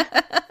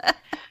yeah.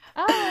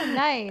 Oh,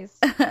 nice.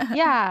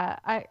 Yeah,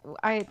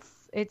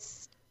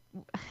 it's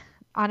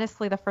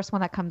honestly the first one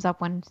that comes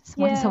up when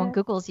someone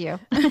Googles you.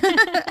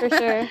 For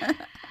sure.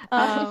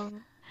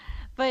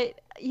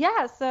 But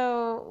yeah,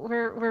 so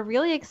we're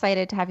really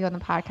excited to have you on the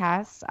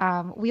podcast.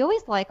 We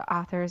always like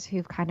authors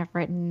who've kind of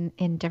written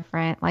in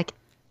different like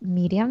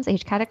mediums,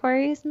 age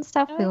categories and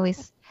stuff. We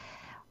always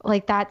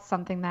like that's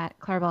something that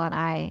Clarabelle and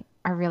I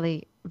are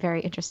really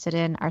very interested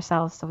in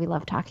ourselves. So we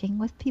love talking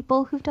with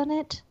people who've done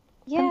it.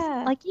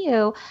 Yeah, like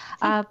you.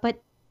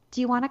 But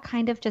do you want to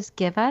kind of just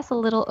give us a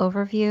little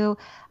overview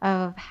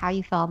of how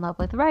you fell in love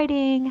with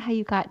writing, how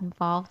you got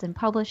involved in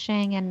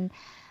publishing, and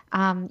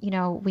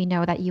we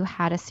know that you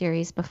had a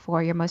series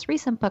before your most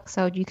recent book,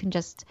 so you can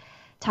just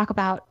talk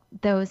about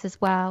those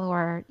as well,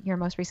 or your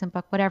most recent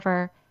book,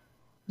 whatever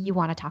you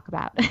want to talk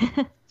about.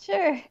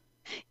 Sure.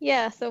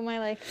 Yeah. So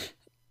my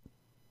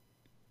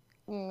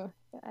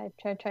I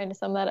trying to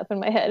sum that up in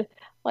my head,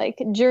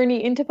 like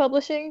journey into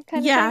publishing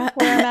kind of thing,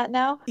 where I'm at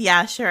now.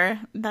 Yeah, sure.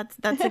 That's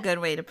a good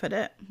way to put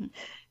it.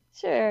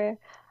 Sure.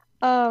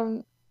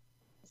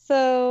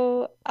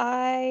 So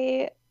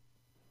I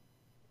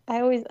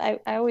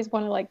always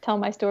want to like tell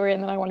my story,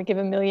 and then I want to give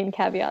a million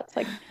caveats.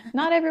 Like,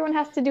 not everyone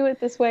has to do it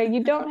this way.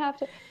 You don't have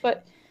to,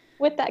 but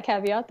with that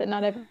caveat that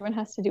not everyone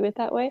has to do it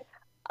that way.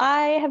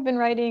 I have been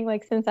writing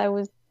like since I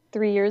was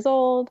 3 years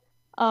old.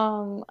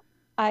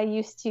 I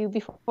used to,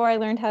 before I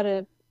learned how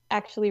to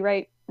actually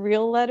write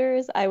real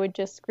letters, I would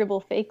just scribble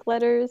fake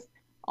letters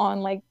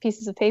on like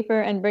pieces of paper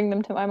and bring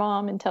them to my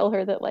mom and tell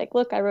her that like,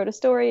 look, I wrote a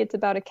story. It's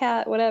about a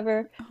cat,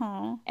 whatever.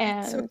 Oh,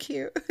 and so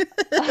cute.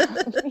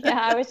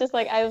 Yeah, I was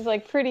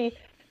pretty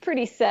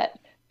set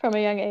from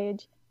a young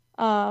age,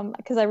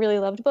 because I really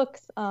loved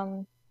books.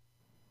 My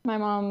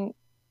mom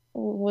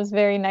was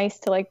very nice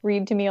to like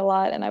read to me a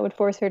lot, and I would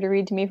force her to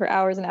read to me for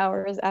hours and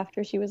hours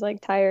after she was like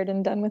tired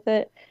and done with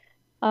it,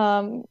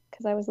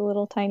 because I was a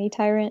little tiny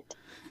tyrant.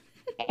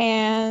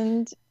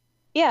 And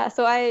yeah,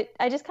 so I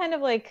just kind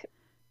of like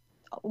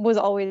was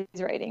always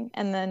writing.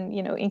 And then,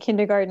 in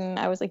kindergarten,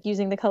 I was like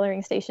using the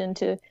coloring station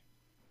to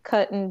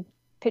cut and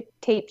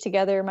tape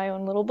together my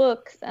own little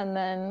books. And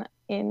then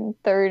in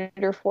 3rd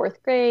or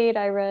 4th grade,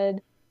 I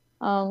read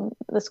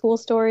The School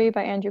Story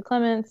by Andrew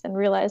Clements and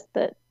realized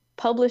that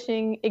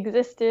publishing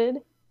existed.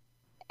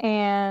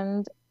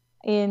 And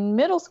in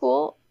middle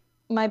school,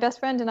 my best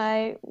friend and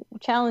I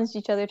challenged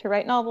each other to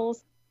write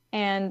novels.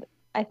 And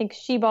I think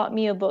she bought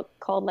me a book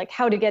called like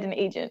How to Get an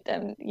Agent.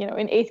 And,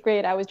 in 8th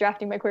grade, I was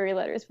drafting my query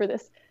letters for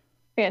this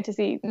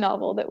fantasy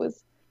novel that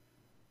was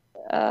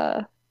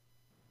a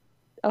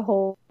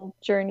whole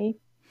journey.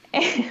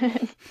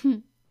 And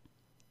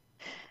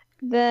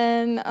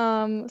then,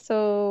 and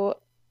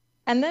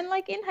then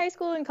like in high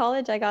school and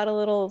college, I got a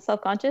little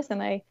self-conscious,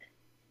 and I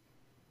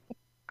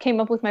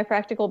came up with my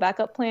practical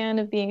backup plan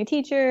of being a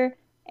teacher.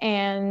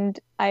 And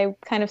I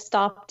kind of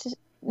stopped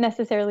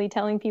necessarily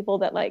telling people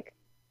that like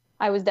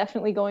I was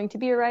definitely going to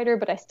be a writer,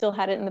 but I still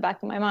had it in the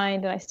back of my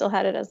mind, and I still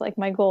had it as like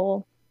my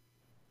goal.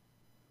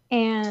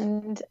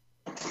 And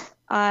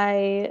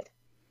I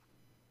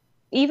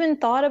even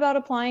thought about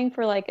applying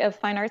for like a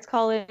fine arts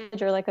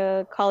college or like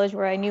a college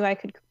where I knew I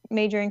could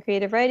major in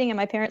creative writing, and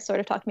my parents sort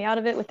of talked me out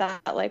of it with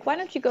that, like, why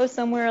don't you go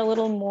somewhere a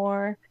little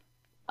more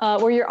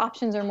where your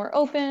options are more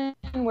open,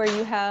 where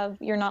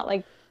you're not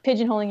like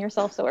pigeonholing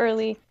yourself so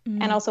early,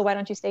 and also why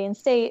don't you stay in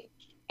state?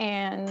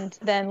 And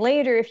then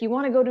later, if you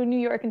want to go to New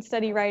York and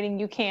study writing,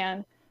 you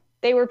can.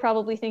 They were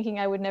probably thinking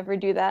I would never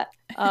do that.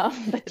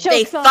 But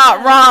they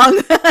thought wrong.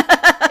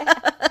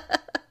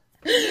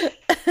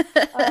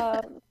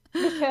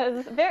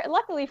 Because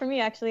luckily for me,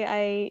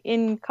 actually,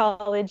 in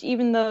college,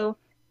 even though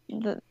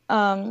the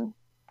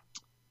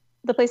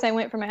place I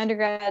went for my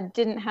undergrad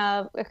didn't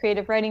have a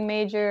creative writing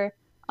major,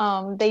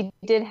 they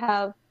did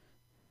have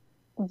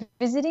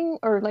visiting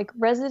or like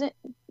resident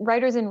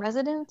writers in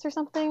residence or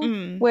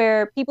something,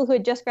 where people who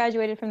had just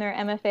graduated from their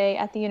MFA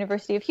at the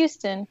University of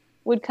Houston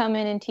would come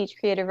in and teach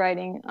creative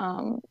writing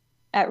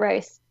at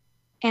Rice.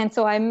 And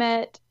so I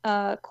met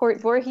Court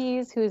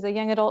Voorhees, who's a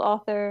young adult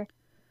author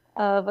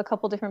of a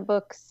couple different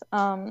books.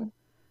 Come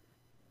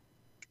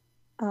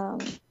on.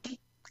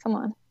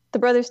 The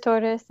Brothers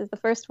Tortoise is the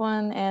first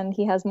one, and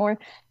he has more.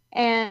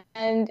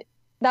 And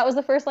that was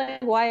the first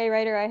like YA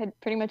writer I had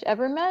pretty much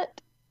ever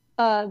met.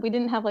 We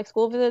didn't have like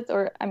school visits,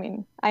 or I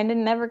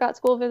never got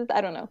school visits.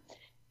 I don't know.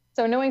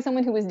 So knowing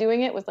someone who was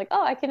doing it was like,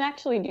 oh, I can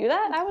actually do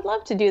that. I would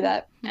love to do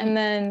that. And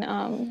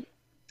then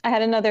I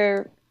had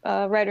another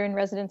writer in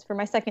residence for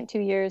my second 2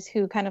 years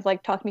who kind of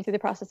like talked me through the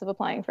process of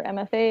applying for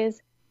MFAs.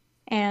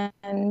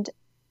 And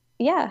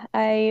yeah,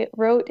 I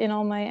wrote in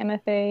all my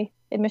MFA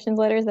admissions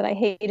letters that I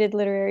hated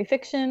literary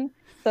fiction.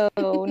 So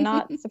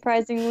not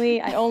surprisingly,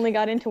 I only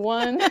got into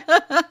one,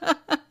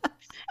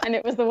 and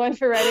it was the one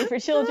for writing for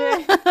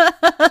children.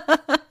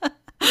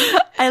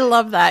 I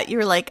love that.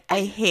 You're like,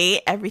 I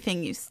hate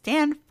everything you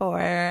stand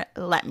for.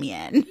 Let me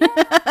in.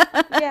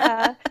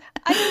 Yeah.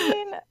 I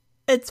mean,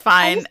 it's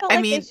fine. I just felt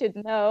like they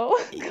should know.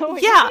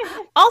 Yeah.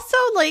 Also,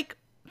 like,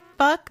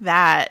 fuck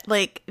that.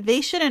 Like, they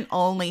shouldn't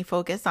only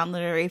focus on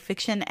literary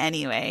fiction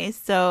anyway.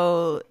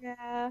 So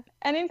yeah.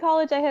 And in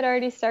college, I had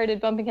already started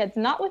bumping heads,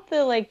 not with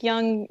the like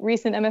young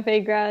recent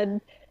MFA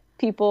grad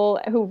people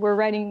who were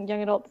writing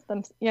young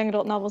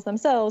adult novels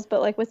themselves,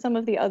 but like with some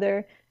of the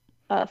other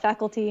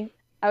faculty.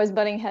 I was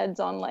butting heads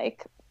on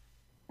like,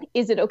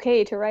 is it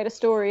okay to write a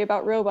story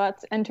about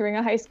robots entering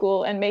a high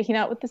school and making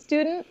out with the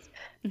students?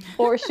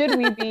 Or should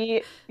we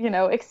be,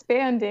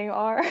 expanding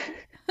our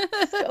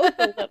scope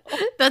a little?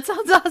 That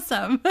sounds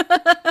awesome.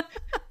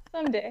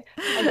 Someday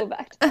I'll go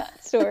back to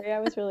that story.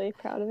 I was really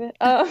proud of it.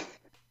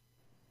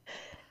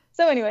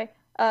 So anyway,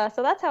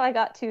 so that's how I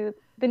got to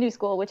the new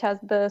school, which has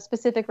the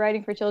specific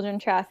writing for children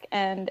track.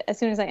 And as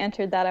soon as I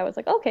entered that, I was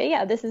like, okay,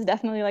 yeah, this is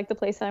definitely like the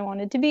place I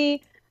wanted to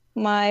be.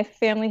 My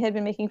family had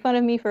been making fun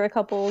of me for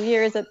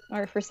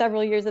for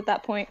several years at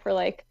that point for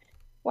like,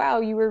 wow,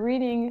 you were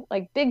reading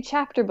like big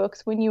chapter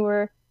books when you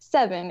were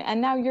 7,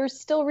 and now you're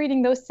still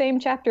reading those same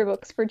chapter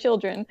books for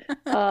children.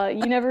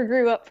 You never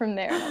grew up from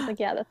there. And I was like,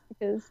 yeah, that's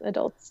because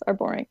adults are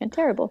boring and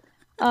terrible.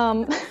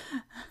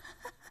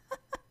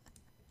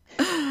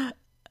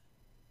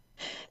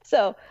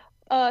 So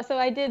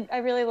I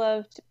really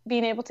loved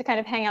being able to kind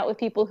of hang out with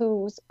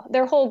people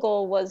their whole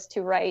goal was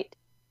to write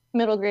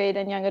middle grade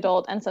and young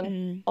adult,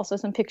 and also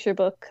some picture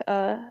book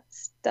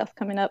stuff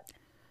coming up,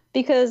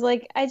 because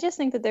like I just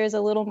think that there's a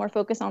little more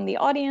focus on the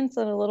audience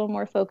and a little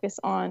more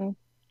focus on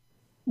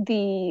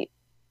the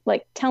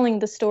like telling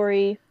the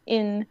story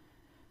in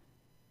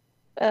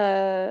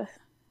an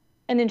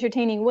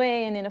entertaining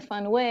way and in a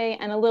fun way,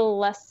 and a little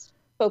less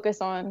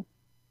focus on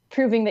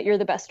proving that you're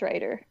the best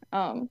writer.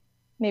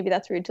 Maybe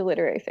that's rude to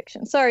literary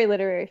fiction. Sorry,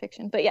 literary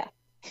fiction, but yeah,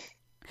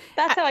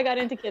 that's how I got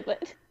into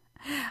Kidlit.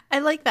 I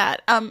like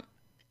that.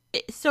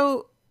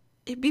 So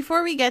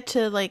before we get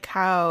to like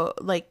how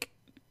like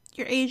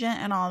your agent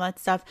and all that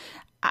stuff,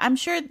 I'm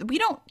sure we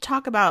don't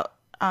talk about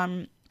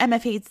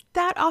MFAs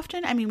that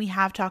often. I mean, we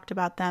have talked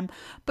about them,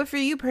 but for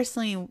you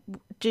personally,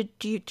 did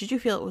you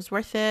feel it was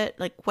worth it?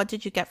 Like, what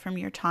did you get from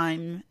your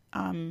time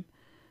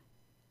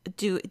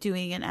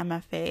doing an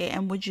MFA,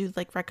 and would you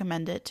like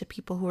recommend it to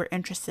people who are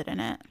interested in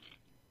it?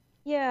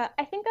 Yeah,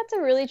 I think that's a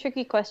really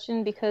tricky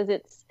question because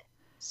it's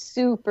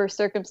super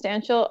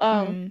circumstantial.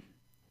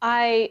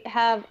 I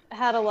have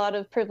had a lot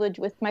of privilege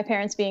with my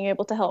parents being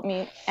able to help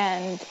me.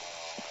 And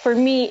for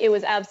me, it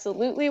was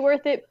absolutely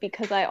worth it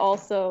because I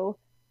also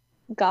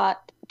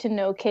got to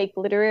know Cake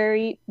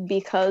Literary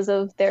because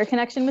of their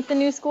connection with the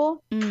new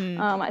school.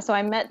 So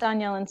I met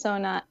Danielle and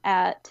Sona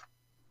at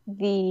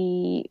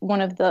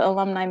one of the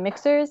alumni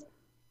mixers.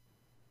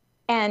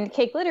 And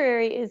Cake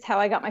Literary is how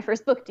I got my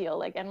first book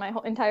deal. And my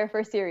whole entire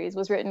first series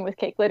was written with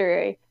Cake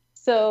Literary.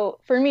 So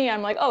for me,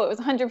 I'm like, oh, it was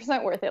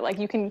 100% worth it. Like,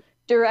 you can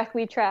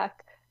directly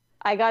track,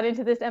 I got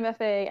into this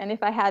MFA, and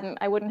if I hadn't,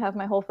 I wouldn't have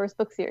my whole first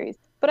book series.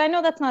 But I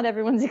know that's not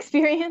everyone's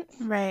experience.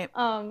 Right.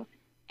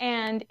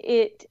 And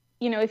if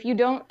you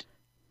don't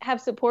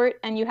have support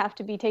and you have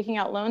to be taking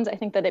out loans, I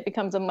think that it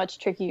becomes a much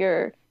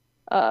trickier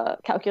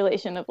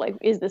calculation of like,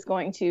 is this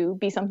going to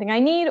be something I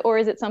need, or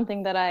is it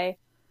something that I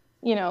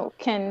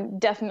can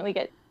definitely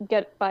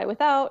get by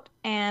without?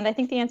 And I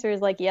think the answer is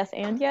like yes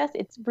and yes.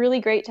 It's really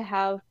great to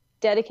have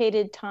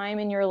dedicated time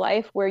in your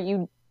life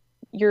where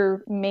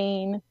your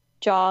main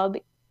job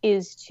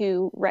is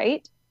to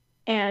write,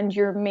 and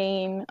your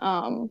main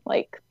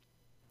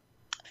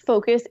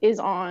focus is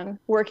on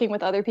working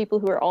with other people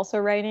who are also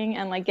writing,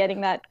 and like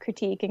getting that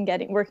critique and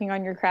working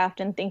on your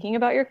craft and thinking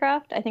about your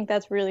craft. I think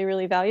that's really,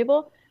 really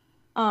valuable.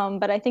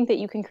 But I think that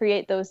you can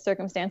create those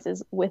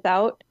circumstances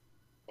without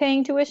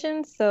paying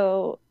tuition,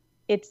 so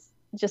it's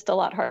just a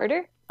lot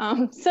harder.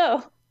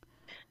 So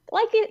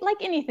like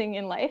anything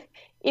in life,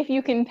 if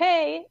you can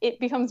pay, it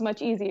becomes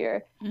much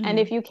easier. And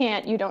if you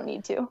can't, you don't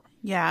need to.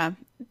 Yeah,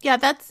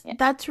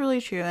 that's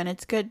really true, and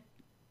it's good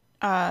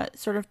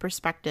sort of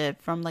perspective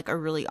from like a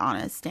really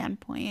honest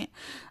standpoint.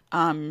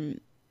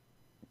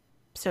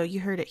 So you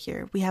heard it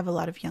here. We have a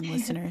lot of young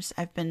listeners.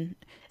 I've been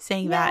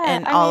saying that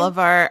in all of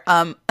our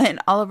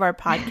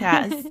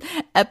podcast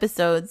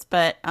episodes,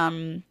 but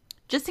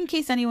just in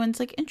case anyone's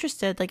like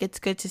interested, like it's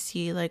good to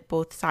see like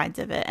both sides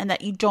of it, and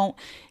that you don't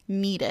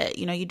need it.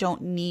 You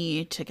don't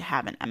need to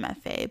have an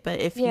MFA, but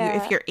if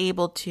you're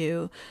able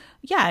to,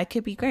 it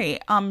could be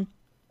great.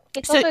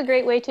 It's also a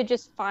great way to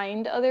just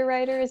find other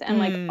writers and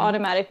like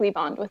automatically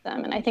bond with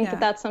them. And I think that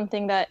that's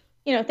something that,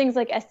 things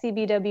like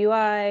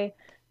SCBWI,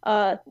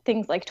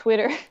 things like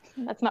Twitter,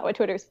 that's not what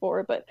Twitter's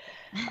for, but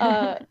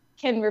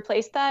can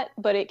replace that.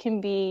 But it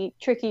can be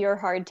tricky or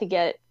hard to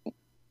get,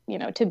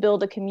 to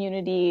build a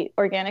community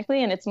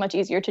organically, and it's much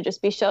easier to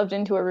just be shoved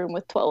into a room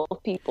with 12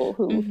 people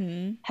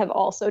who have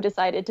also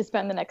decided to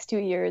spend the next 2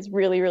 years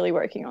really, really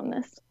working on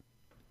this.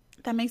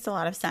 That makes a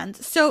lot of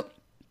sense. So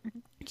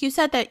you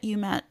said that you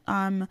met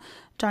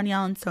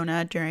Danielle and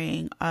Sona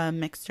during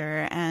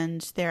Mixer,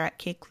 and they're at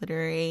Cake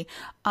Literary.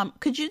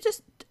 Could you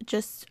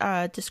just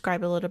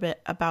describe a little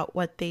bit about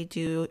what they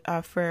do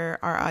for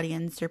our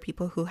audience or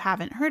people who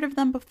haven't heard of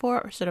them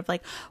before, or sort of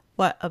like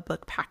what a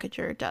book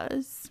packager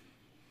does?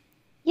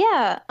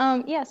 Yeah.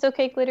 So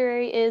Cake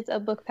Literary is a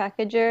book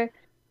packager,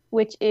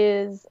 which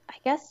is, I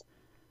guess,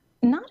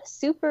 not a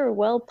super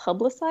well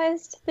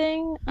publicized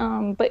thing,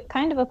 but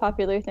kind of a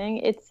popular thing.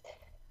 It's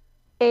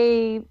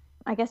a,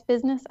 I guess,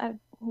 business and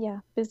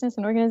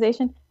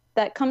organization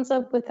that comes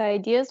up with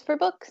ideas for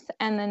books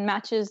and then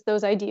matches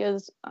those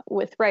ideas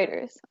with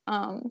writers.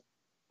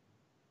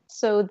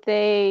 So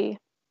they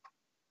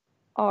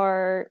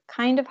are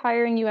kind of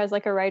hiring you as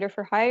like a writer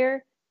for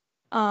hire.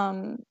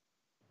 And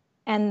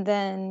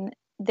then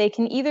they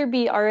can either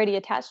be already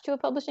attached to a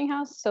publishing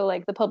house, so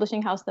like the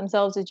publishing house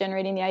themselves is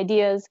generating the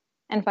ideas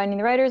and finding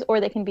the writers,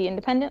 or they can be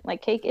independent,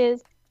 like Cake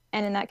is.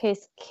 And in that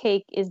case,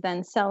 Cake is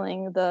then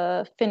selling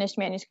the finished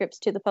manuscripts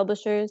to the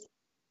publishers,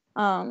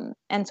 and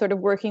sort of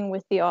working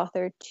with the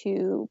author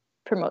to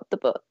promote the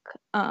book.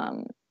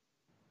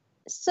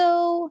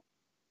 So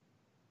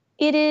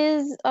it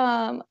is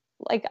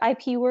like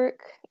IP work,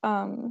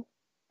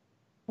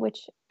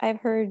 which I've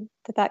heard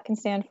that can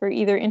stand for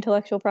either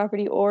intellectual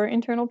property or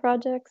internal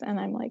projects. And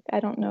I'm like, I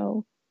don't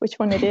know which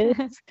one it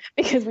is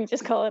because we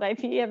just call it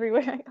IP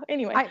everywhere I go.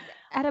 Anyway.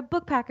 At a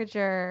book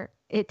packager,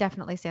 it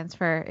definitely stands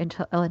for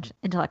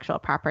intellectual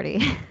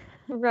property.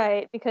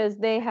 Right, because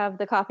they have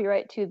the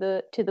copyright to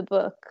the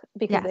book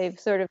because they've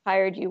sort of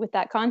hired you with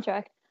that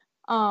contract.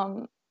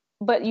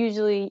 But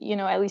usually,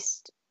 at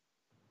least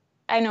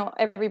I know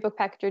every book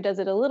packager does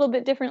it a little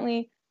bit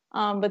differently.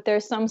 But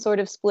there's some sort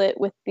of split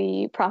with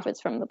the profits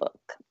from the book.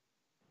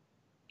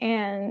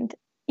 And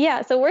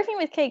so working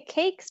with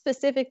Cake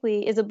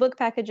specifically is a book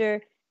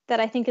packager that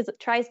I think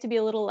tries to be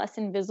a little less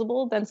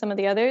invisible than some of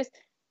the others.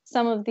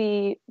 Some of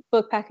the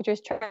book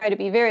packagers try to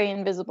be very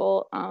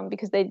invisible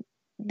because they're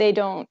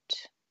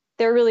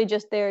really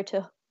just there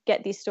to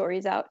get these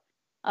stories out.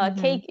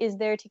 Cake is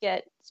there to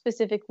get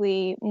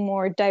specifically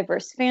more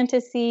diverse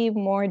fantasy,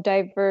 more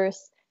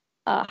diverse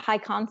high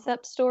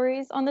concept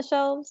stories on the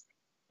shelves.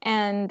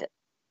 And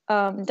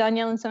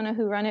Danielle and Sona,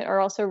 who run it, are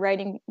also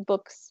writing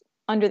books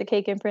under the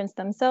Cake imprints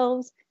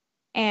themselves.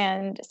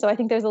 And so I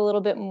think there's a little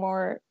bit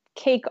more,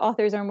 Cake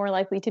authors are more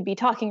likely to be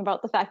talking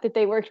about the fact that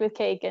they worked with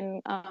Cake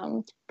and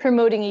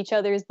promoting each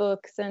other's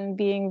books and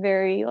being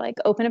very like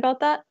open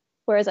about that.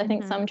 Whereas I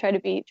think some try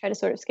to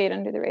sort of skate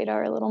under the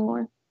radar a little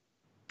more.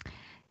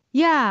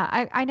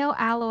 Yeah, I know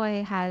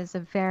Alloy has a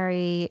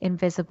very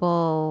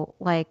invisible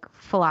like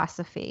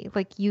philosophy.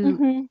 Like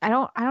I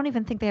don't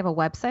even think they have a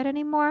website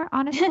anymore,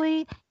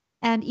 honestly.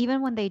 And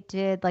even when they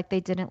did, like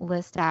they didn't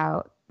list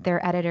out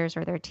their editors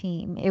or their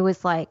team. It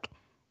was like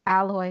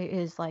Alloy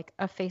is like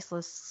a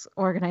faceless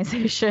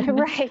organization.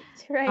 Right.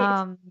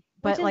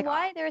 But which is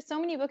why there are so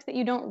many books that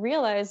you don't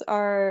realize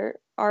are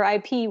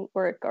IP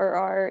work or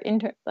are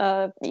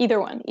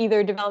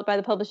either developed by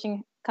the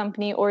publishing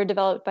company or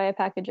developed by a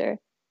packager.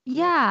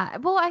 Yeah.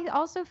 Well, I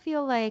also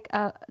feel like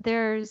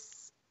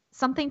there's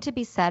something to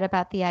be said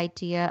about the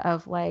idea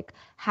of like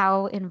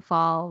how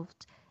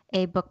involved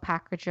a book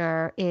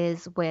packager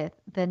is with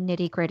the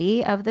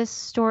nitty-gritty of this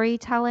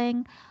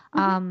storytelling.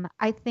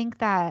 I think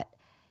that,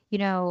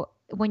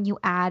 when you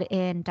add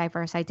in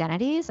diverse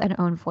identities and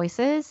own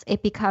voices,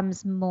 it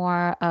becomes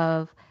more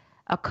of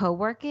a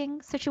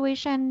co-working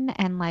situation,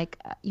 and like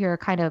you're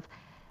kind of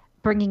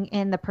bringing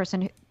in that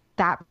person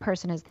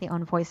is the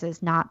own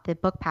voices, not the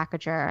book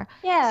packager.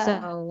 Yeah.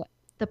 So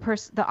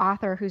the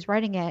author who's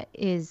writing it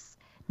is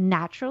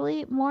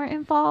naturally more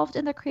involved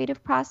in the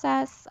creative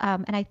process.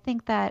 And I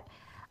think that,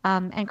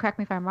 and correct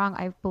me if I'm wrong,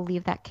 I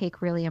believe that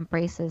Cake really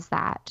embraces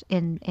that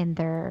in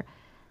their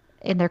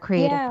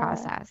creative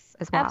process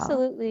as well.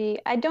 Absolutely.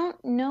 I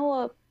don't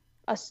know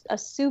a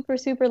super,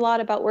 super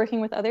lot about working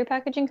with other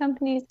packaging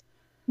companies,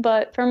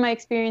 but from my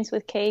experience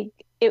with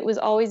Cake, it was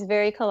always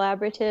very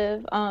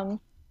collaborative.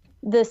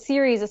 The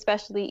series,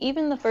 especially,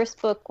 even the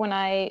first book, when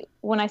I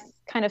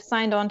kind of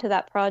signed on to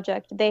that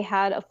project, they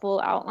had a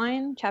full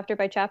outline, chapter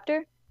by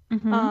chapter.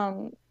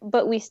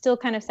 But we still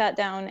kind of sat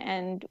down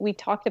and we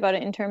talked about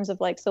it in terms of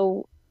like,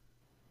 so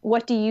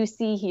what do you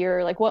see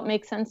here? Like, what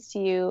makes sense to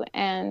you?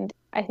 And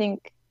I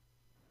think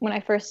when I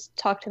first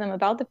talked to them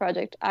about the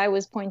project, I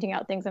was pointing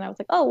out things and I was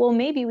like, oh, well,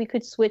 maybe we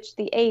could switch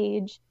the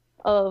age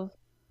of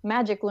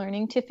magic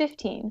learning to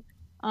 15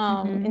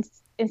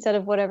 instead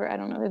of whatever, I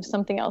don't know, if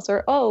something else.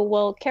 Or, oh,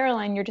 well,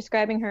 Caroline, you're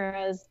describing her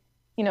as,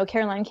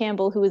 Caroline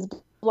Campbell, who is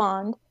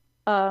blonde.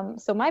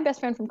 So my best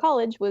friend from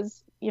college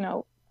was,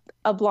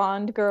 a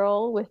blonde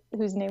girl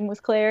whose name was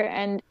Claire,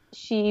 and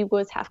she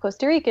was half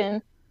Costa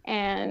Rican,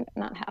 and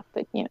not half,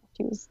 but,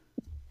 she was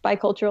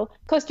bicultural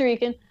Costa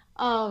Rican.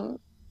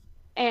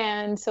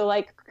 And so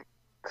like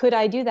could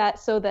I do that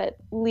so that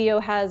Leo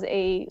has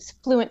a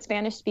fluent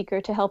Spanish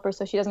speaker to help her,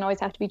 so she doesn't always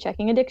have to be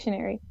checking a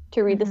dictionary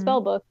to read the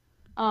spell book?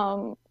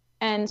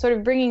 And sort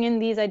of bringing in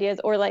these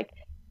ideas, or like,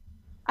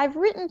 I've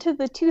written to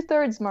the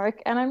 2/3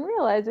 mark, and I'm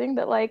realizing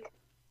that like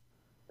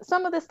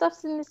some of the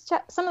stuff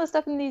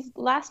in these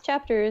last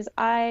chapters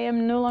I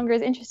am no longer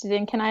as interested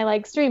in. Can I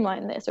like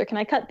streamline this, or can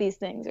I cut these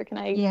things, or can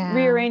I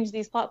rearrange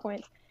these plot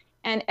points?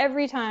 And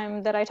every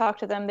time that I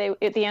talked to them,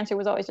 the answer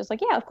was always just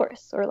like, yeah, of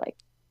course, or like,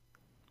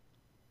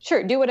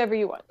 sure, do whatever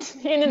you want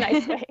in a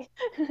nice way.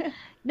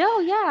 No,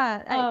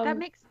 yeah, that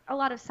makes a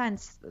lot of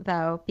sense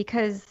though,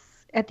 because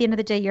at the end of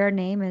the day, your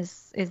name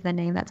is the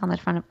name that's on the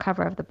front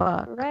cover of the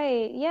book.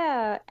 Right,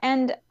 yeah.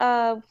 And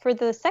for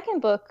the second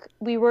book,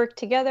 we worked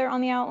together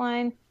on the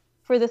outline.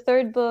 For the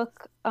third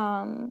book,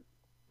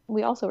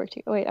 we also worked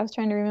together. Wait, I was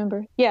trying to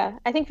remember. Yeah,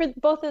 I think for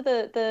both of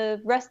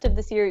the rest of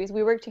the series,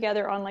 we worked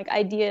together on like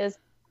ideas,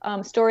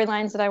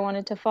 storylines that I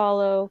wanted to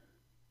follow,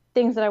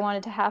 things that I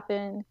wanted to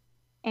happen.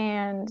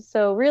 And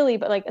so really,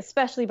 but like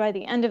especially by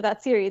the end of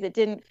that series, it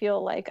didn't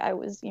feel like I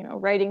was,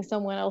 writing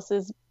someone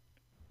else's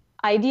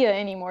idea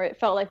anymore. It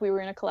felt like we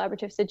were in a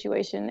collaborative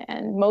situation,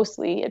 and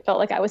mostly it felt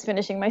like I was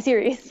finishing my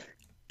series.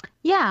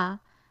 Yeah.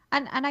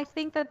 And I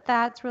think that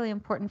that's really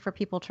important for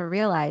people to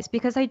realize,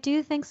 because I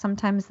do think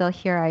sometimes they'll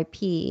hear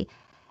IP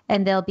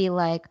and they'll be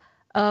like,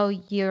 oh,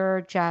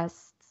 you're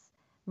just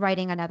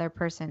writing another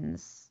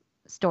person's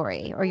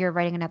story, or you're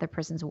writing another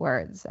person's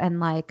words. And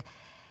like,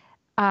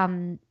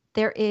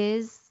 there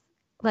is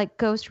like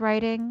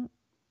ghostwriting,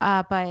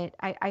 but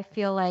I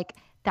feel like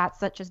that's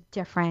such a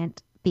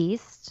different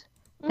beast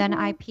than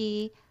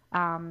IP.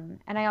 And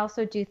I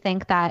also do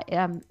think that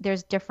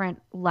there's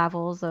different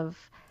levels of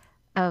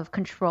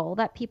control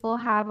that people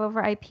have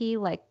over IP.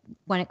 Like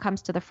when it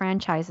comes to the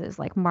franchises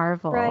like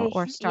Marvel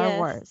or Star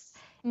Wars,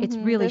 it's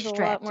really There's strict.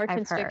 A lot more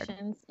I've heard.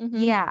 constrictions.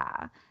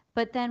 Yeah.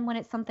 But then when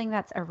it's something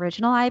that's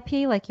original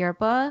IP, like your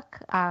book,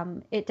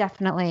 it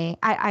definitely,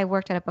 I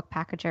worked at a book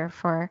packager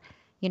for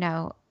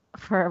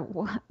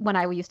when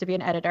I used to be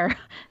an editor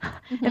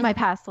in my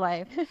past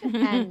life.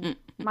 And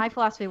my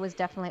philosophy was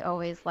definitely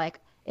always like,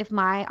 if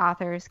my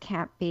authors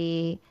can't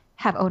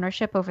have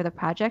ownership over the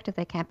project, if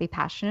they can't be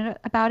passionate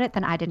about it,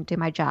 then I didn't do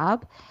my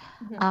job.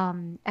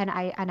 And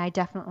I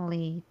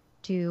definitely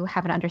do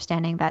have an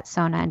understanding that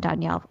Sona and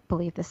Danielle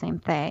believe the same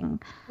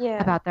thing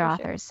about their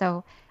authors.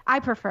 Sure. So I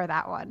prefer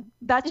that one.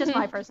 That's just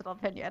my personal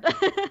opinion.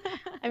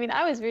 I mean,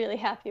 I was really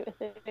happy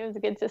with it. It was a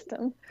good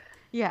system.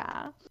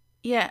 Yeah.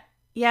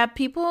 Yeah.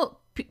 People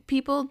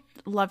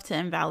love to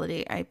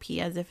invalidate IP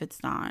as if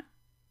it's not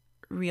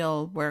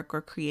real work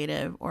or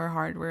creative or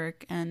hard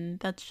work, and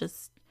that's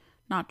just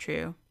not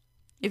true.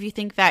 If you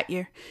think that,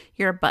 you're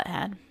a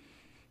butthead.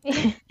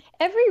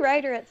 Every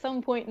writer at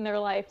some point in their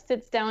life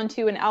sits down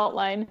to an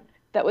outline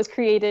that was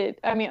created.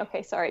 I mean,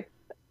 okay, sorry,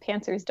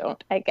 pantsers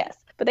don't, I guess,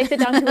 but they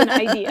sit down to an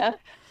idea.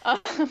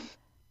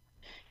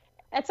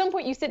 At some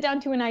point, you sit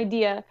down to an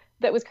idea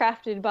that was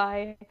crafted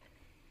by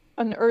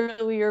an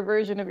earlier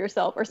version of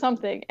yourself or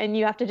something, and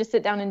you have to just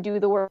sit down and do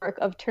the work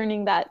of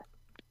turning that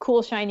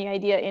cool, shiny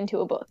idea into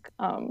a book.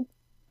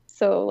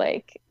 So,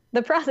 like,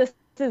 the process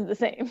is the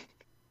same.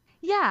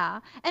 Yeah.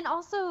 And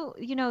also,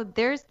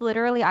 there's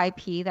literally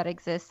IP that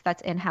exists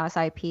that's in-house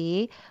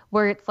IP,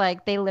 where it's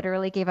like they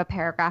literally gave a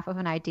paragraph of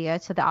an idea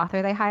to the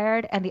author they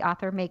hired, and the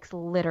author makes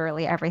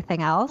literally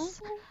everything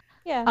else.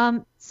 Yeah.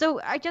 So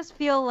I just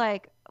feel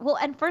like, well,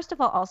 and first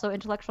of all, also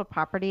intellectual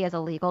property as a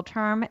legal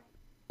term,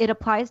 it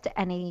applies to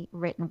any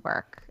written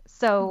work.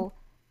 So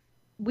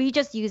we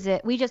just use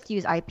IP,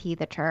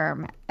 the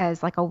term,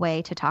 as like a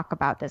way to talk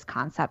about this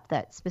concept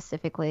that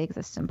specifically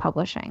exists in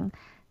publishing.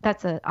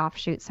 That's an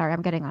offshoot. Sorry,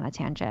 I'm getting on a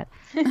tangent.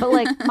 But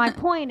like my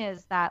point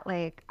is that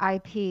like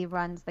IP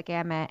runs the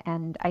gamut,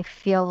 and I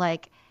feel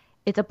like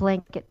it's a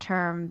blanket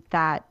term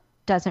that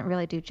doesn't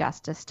really do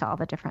justice to all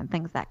the different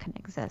things that can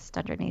exist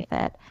underneath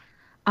it.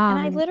 And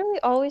I literally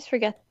always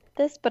forget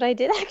this, but I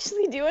did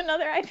actually do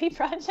another IP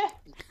project.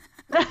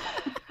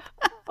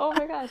 Oh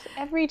my gosh,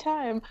 every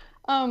time.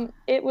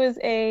 It was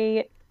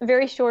a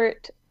very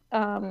short,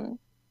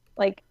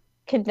 like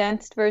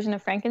condensed version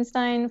of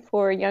Frankenstein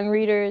for young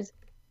readers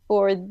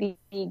for the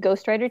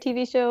Ghostwriter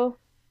TV show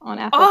on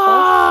Apple Plus.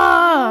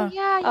 Oh,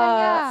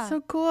 yeah.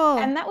 So cool.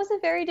 And that was a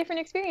very different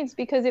experience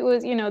because it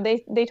was,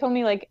 they told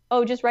me like,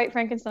 oh, just write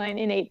Frankenstein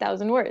in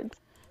 8,000 words.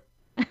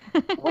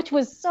 Which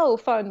was so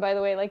fun, by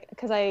the way, like,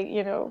 because I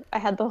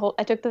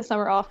took the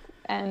summer off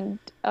and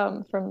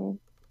from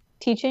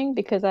teaching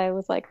because I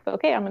was like,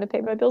 okay, I'm going to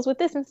pay my bills with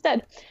this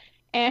instead.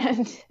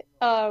 And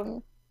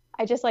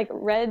I just like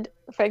read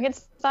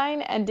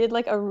Frankenstein and did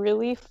like a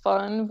really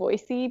fun,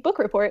 voicey book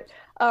report,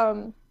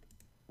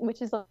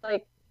 which is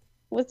like,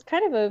 was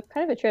kind of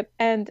a trip,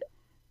 and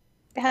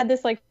had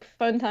this like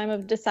fun time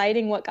of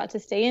deciding what got to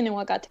stay in and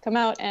what got to come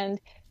out, and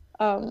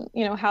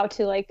how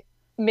to like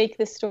make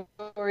this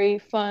story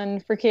fun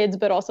for kids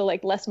but also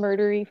like less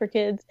murdery for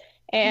kids.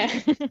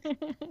 And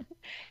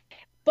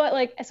but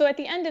like, so at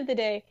the end of the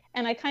day,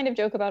 and I kind of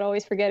joke about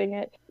always forgetting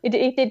it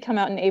did come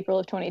out in April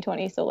of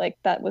 2020, so like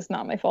that was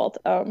not my fault.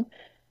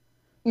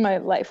 my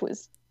life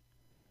was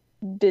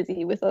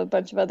busy with a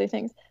bunch of other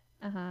things.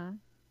 Uh-huh.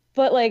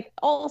 But like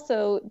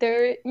also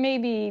there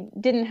maybe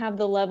didn't have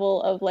the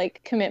level of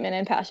like commitment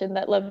and passion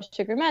that Love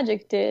Sugar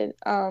Magic did,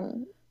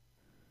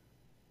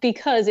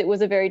 because it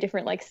was a very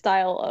different like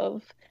style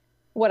of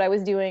what I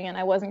was doing, and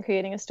I wasn't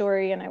creating a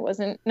story, and I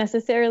wasn't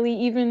necessarily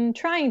even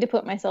trying to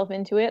put myself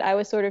into it. I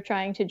was sort of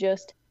trying to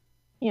just,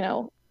 you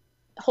know,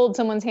 hold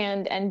someone's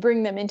hand and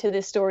bring them into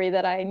this story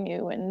that I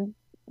knew and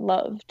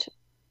loved.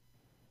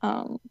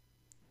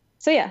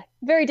 So yeah,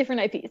 very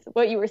different IPs.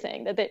 What you were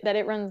saying, that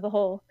it runs the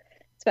whole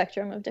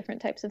spectrum of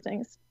different types of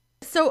things.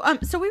 So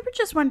we were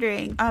just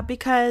wondering,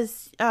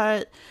 because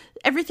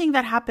everything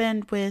that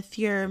happened with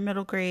your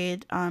middle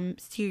grade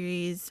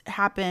series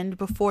happened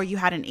before you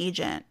had an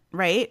agent,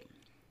 right?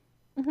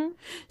 Mm-hmm.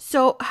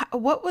 So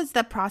what was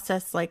the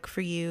process like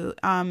for you?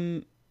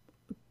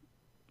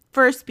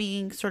 First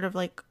being sort of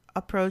like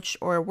approached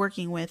or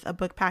working with a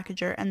book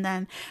packager, and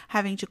then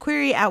having to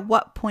query. At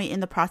what point in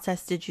the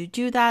process did you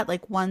do that?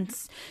 Like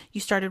once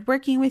you started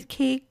working with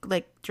Cake,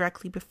 like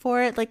directly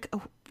before it? Like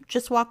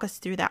just walk us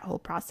through that whole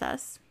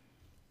process.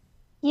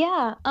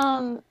 Yeah.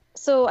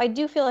 So I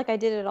do feel like I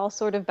did it all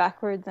sort of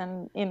backwards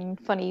and in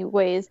funny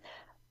ways.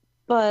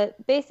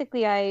 But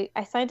basically, I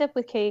signed up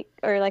with Cake,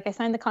 or like I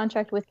signed the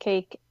contract with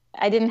Cake.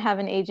 I didn't have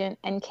an agent,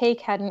 and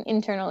Cake had an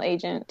internal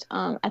agent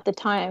at the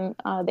time.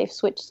 They've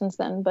switched since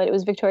then, but it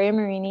was Victoria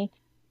Marini.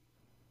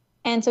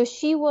 And so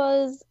she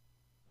was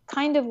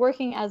kind of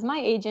working as my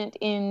agent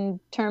in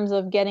terms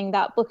of getting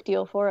that book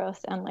deal for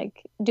us and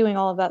like doing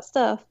all of that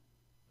stuff.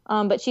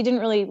 But she didn't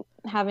really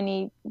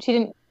she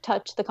didn't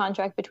touch the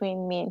contract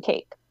between me and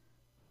Cake.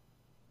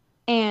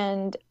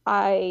 And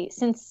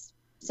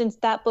since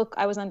that book,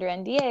 I was under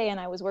NDA and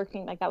I was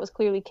working, like that was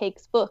clearly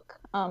Cake's book,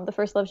 the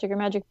first Love Sugar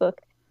Magic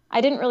book. I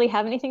didn't really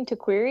have anything to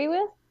query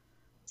with.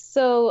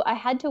 So I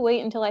had to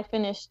wait until I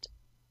finished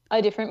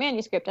a different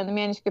manuscript. And the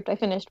manuscript I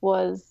finished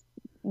was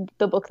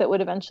the book that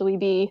would eventually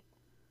be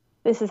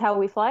This Is How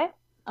We Fly,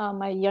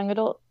 my young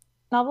adult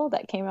novel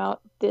that came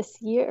out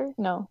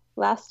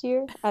last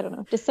year. I don't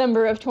know,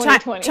 December of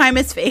 2020. Time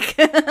is fake.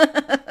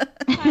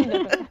 Kind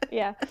of,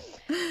 yeah.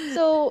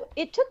 So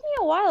it took me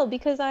a while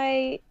because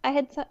I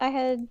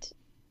had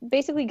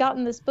basically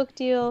gotten this book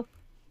deal,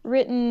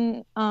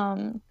 written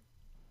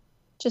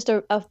just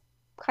a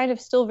kind of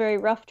still very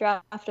rough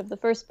draft of the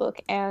first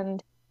book,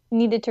 and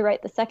needed to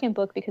write the second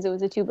book because it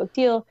was a 2-book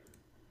deal.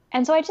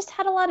 And so I just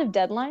had a lot of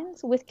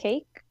deadlines with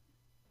Cake,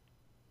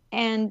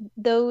 and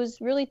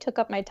those really took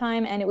up my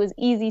time, and it was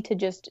easy to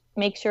just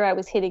make sure I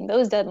was hitting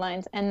those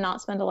deadlines and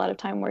not spend a lot of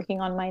time working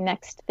on my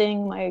next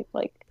thing, my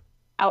like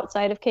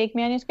outside of Cake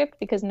manuscript,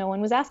 because no one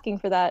was asking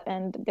for that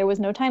and there was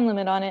no time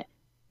limit on it.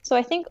 So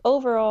I think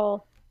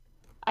overall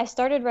I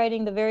started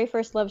writing the very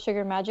first Love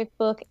Sugar Magic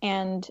book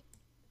and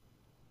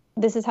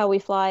This Is How We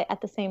Fly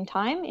at the same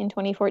time in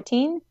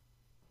 2014,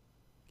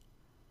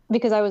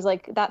 because I was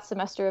like, that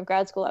semester of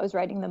grad school I was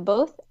writing them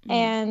both.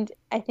 And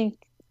I think,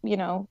 you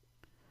know,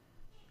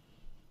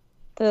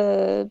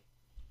 the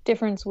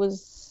difference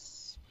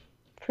was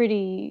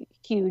pretty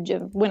huge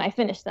of when I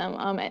finished them.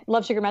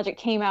 Love Sugar Magic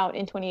came out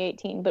in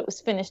 2018, but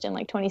was finished in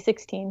like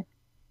 2016.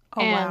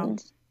 Oh,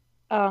 and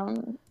wow.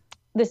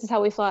 This Is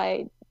How We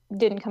Fly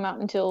didn't come out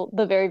until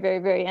the very, very,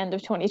 very end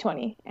of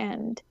 2020,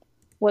 and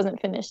wasn't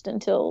finished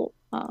until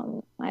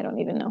I don't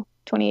even know,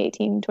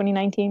 2018,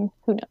 2019.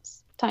 Who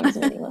knows? Time is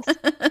meaningless.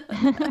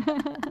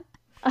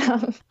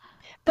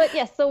 But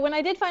yes, so when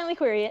I did finally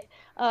query it,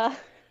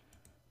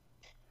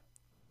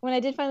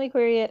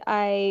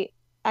 I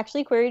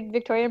actually queried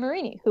Victoria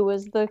Marini, who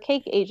was the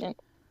Cake agent.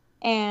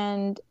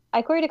 And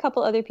I queried a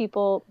couple other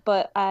people,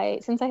 but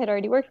since I had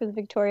already worked with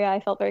Victoria, I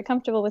felt very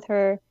comfortable with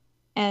her,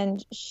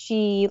 and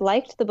she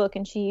liked the book,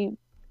 and she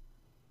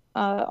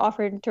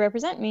offered to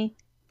represent me.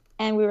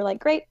 And we were like,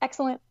 great,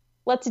 excellent,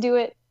 let's do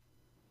it.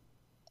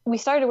 We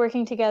started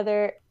working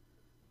together,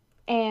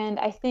 and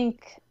I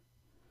think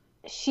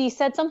she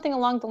said something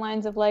along the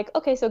lines of like,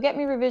 okay, so get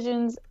me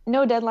revisions,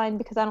 no deadline,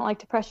 because I don't like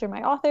to pressure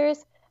my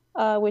authors,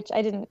 which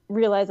I didn't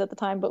realize at the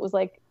time, but was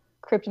like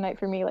kryptonite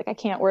for me. Like, I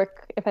can't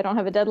work if I don't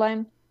have a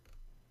deadline.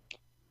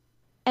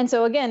 And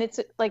so again, it's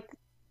like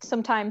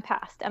some time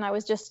passed and I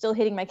was just still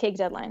hitting my Cake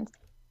deadlines.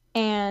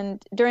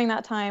 And during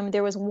that time,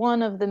 there was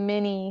one of the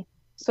many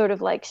sort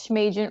of like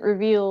schmagent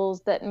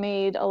reveals that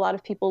made a lot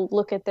of people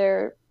look at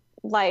their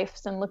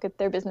lives and look at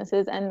their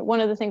businesses. And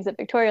one of the things that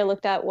Victoria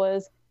looked at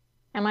was,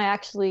 am I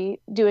actually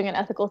doing an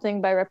ethical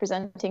thing by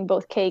representing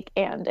both Cake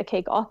and a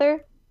Cake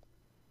author?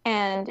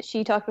 And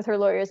she talked with her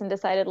lawyers and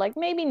decided, like,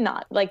 maybe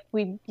not. Like,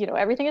 we, you know,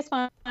 everything is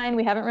fine.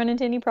 We haven't run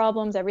into any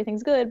problems.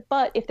 Everything's good.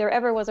 But if there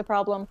ever was a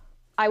problem,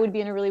 I would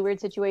be in a really weird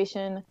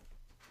situation.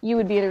 You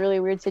would be in a really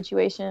weird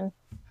situation.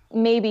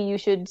 Maybe you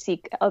should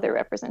seek other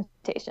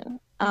representation,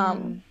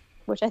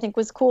 which I think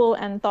was cool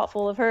and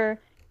thoughtful of her.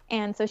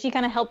 And so she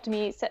kind of helped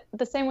me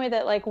the same way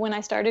that, like, when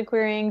I started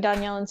querying,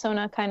 Danielle and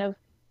Sona kind of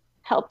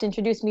helped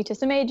introduce me to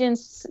some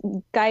agents,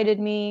 guided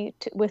me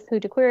with who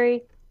to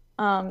query.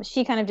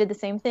 She kind of did the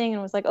same thing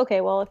and was like,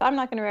 okay, well, if I'm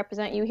not going to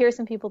represent you, here's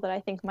some people that I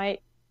think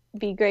might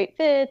be great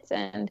fits.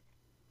 And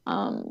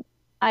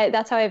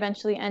That's how I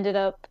eventually ended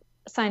up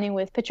signing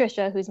with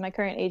Patricia, who's my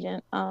current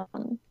agent,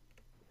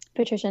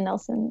 Patricia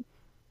Nelson.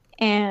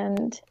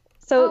 And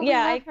so, we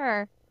love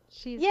her.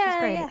 She's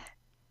great. Yeah,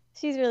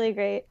 she's really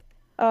great.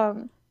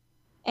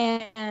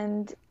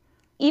 And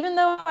even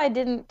though I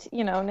didn't,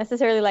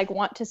 necessarily like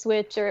want to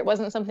switch, or it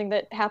wasn't something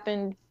that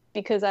happened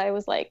because I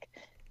was like,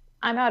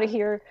 I'm out of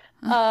here.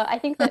 I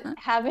think that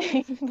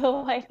having the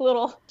like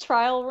little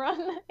trial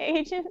run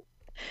agent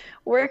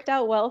worked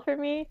out well for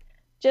me,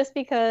 just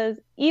because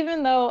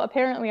even though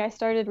apparently I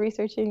started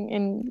researching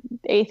in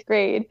 8th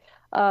grade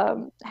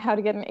how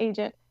to get an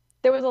agent,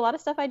 there was a lot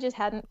of stuff I just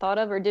hadn't thought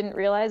of or didn't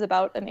realize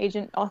about an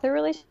agent-author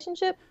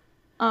relationship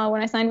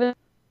when I signed with,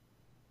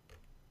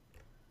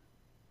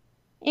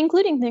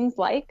 including things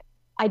like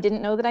I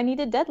didn't know that I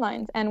needed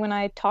deadlines. And when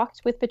I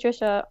talked with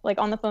Patricia, like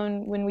on the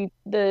phone, when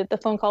the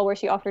phone call where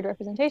she offered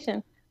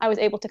representation, I was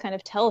able to kind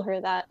of tell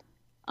her that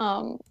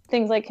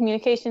things like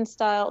communication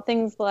style,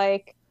 things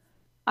like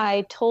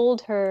I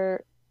told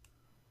her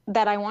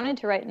that I wanted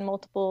to write in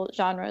multiple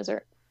genres,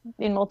 or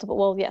in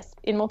multiple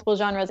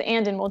genres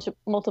and in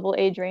multiple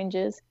age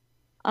ranges.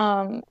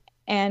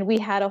 And we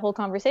had a whole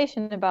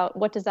conversation about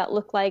what does that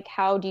look like?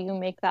 How do you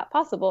make that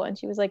possible? And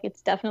she was like,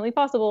 it's definitely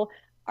possible.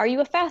 Are you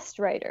a fast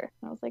writer?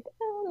 And I was like,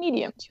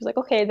 medium. She was like,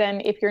 okay,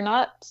 then if you're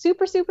not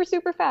super, super,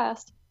 super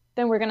fast,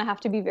 then we're going to have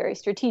to be very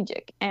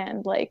strategic.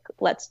 And like,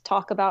 let's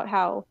talk about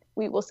how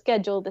we will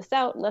schedule this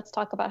out. Let's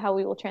talk about how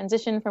we will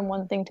transition from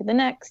one thing to the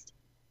next,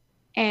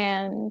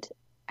 and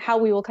how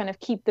we will kind of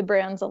keep the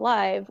brands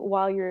alive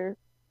while you're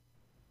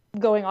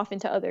going off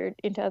into other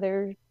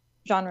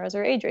genres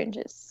or age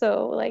ranges.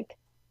 So like,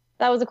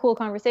 that was a cool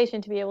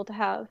conversation to be able to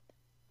have.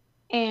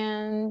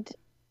 And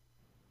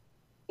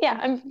yeah,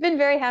 I've been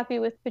very happy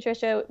with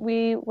Patricia.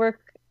 We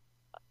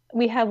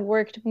have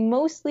worked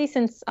mostly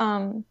since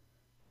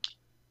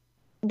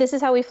This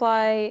Is How We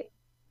Fly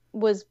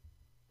was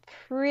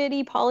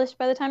pretty polished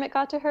by the time it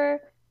got to her.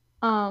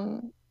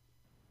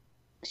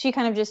 She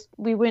kind of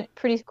we went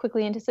pretty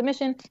quickly into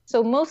submission.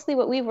 So mostly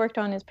what we've worked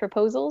on is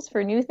proposals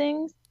for new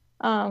things,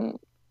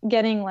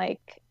 getting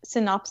like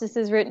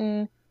synopsises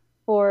written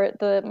for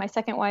my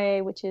second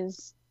YA, which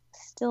is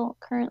still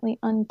currently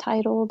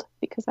untitled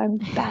because I'm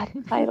bad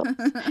at titles.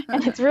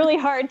 And it's really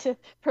hard to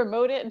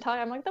promote it and talk.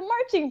 I'm like, the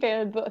marching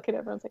band book, and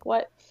everyone's like,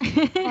 what?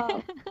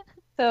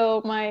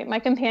 So my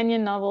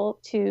companion novel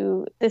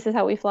to This Is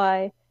How We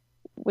Fly,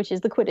 which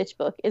is the Quidditch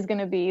book, is going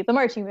to be the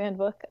marching band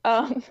book.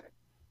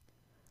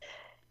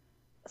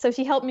 So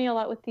she helped me a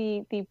lot with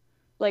the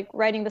like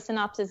writing the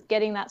synopsis,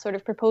 getting that sort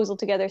of proposal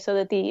together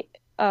so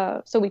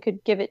that so we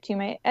could give it to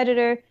my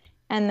editor.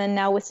 And then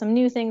now with some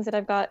new things that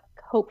I've got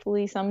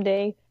hopefully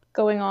someday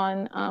going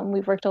on,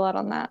 we've worked a lot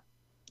on that.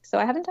 So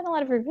I haven't done a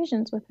lot of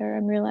revisions with her,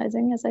 I'm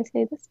realizing as I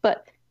say this,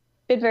 but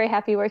been very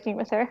happy working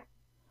with her.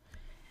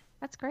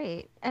 That's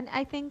great. And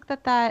I think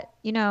that,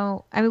 we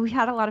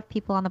had a lot of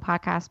people on the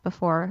podcast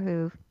before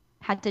who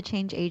had to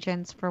change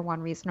agents for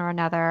one reason or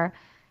another.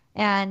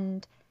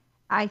 And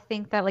I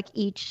think that like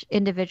each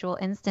individual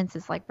instance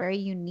is like very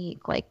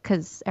unique, like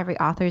because every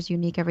author is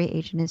unique, every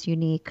agent is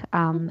unique.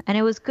 And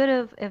it was good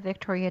of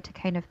Victoria to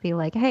kind of be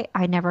like, hey,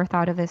 I never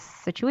thought of this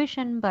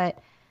situation, but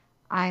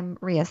I'm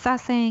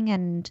reassessing,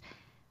 and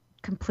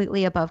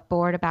completely above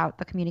board about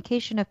the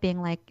communication of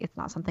being like, it's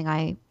not something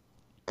I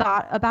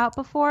thought about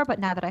before, but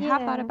now that I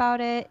have thought about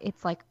it,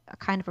 it's like a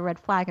kind of a red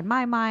flag in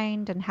my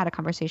mind, and had a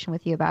conversation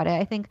with you about it.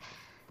 I think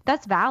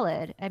that's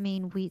valid. I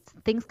mean,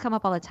 things come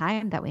up all the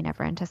time that we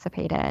never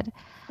anticipated.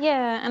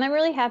 Yeah, and I'm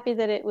really happy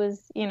that it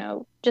was,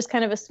 just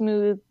kind of a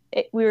smooth.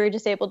 We were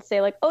just able to say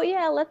like, oh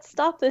yeah, let's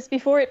stop this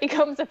before it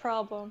becomes a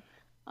problem.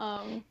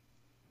 That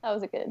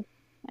was a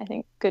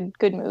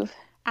good move.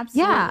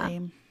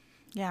 Absolutely.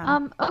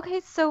 Yeah.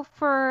 Okay, so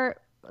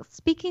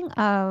speaking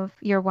of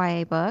your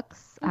YA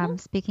books,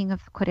 speaking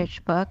of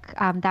Quidditch book,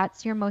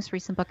 that's your most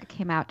recent book. It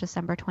came out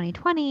December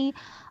 2020.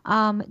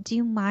 Do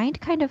you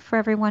mind kind of for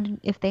everyone,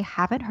 if they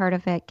haven't heard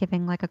of it,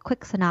 giving like a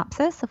quick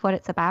synopsis of what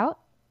it's about?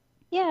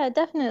 Yeah,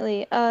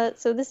 definitely.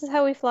 So This Is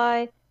How We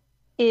Fly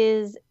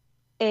is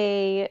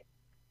a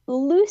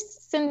loose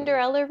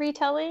Cinderella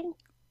retelling,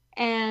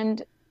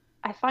 and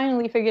I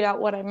finally figured out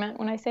what I meant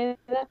when I say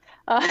that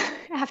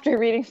after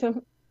reading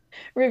some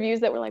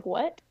reviews that were like,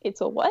 what?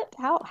 It's a what?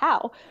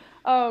 How?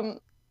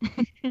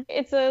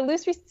 It's a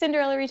loose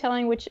Cinderella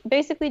retelling, which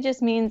basically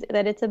just means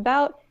that it's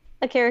about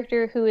a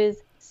character who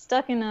is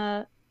stuck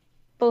in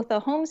both a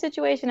home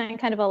situation and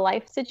kind of a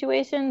life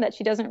situation that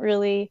doesn't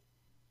really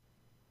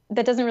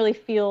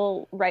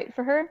feel right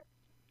for her.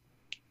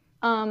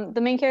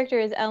 The main character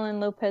is Ellen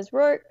Lopez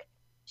Rourke.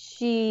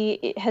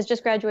 She has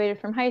just graduated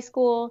from high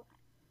school,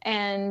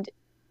 and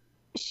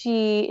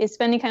she is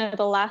spending kind of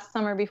the last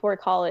summer before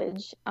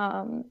college.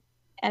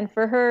 And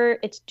for her,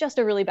 it's just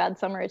a really bad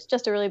summer. It's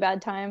just a really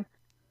bad time.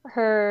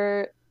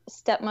 Her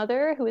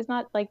stepmother, who is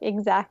not like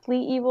exactly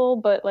evil,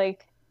 but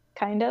like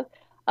kind of,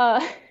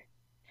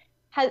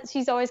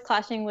 she's always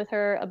clashing with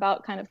her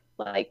about kind of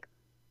like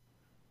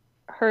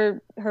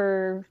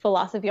her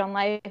philosophy on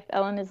life.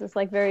 Ellen is this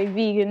like very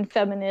vegan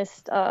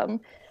feminist,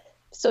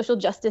 social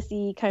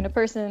justice-y kind of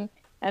person.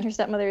 And her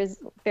stepmother is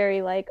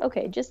very like,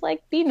 okay, just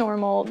like be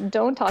normal.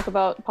 Don't talk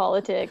about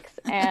politics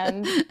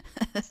and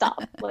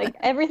stop. Like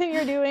everything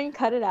you're doing,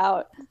 cut it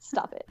out.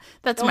 Stop it.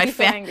 That's Don't my be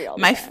so angry all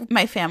the time.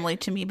 my family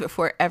to me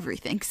before every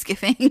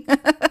Thanksgiving.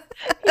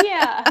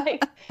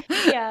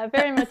 Yeah,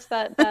 very much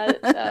that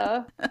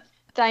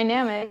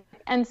dynamic.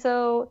 And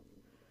so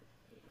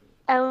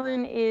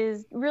Ellen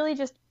is really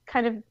just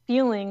kind of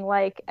feeling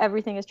like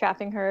everything is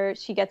trapping her.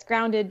 She gets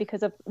grounded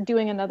because of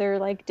doing another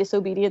like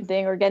disobedient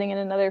thing or getting in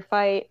another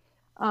fight.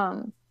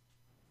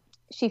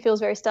 She feels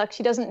very stuck.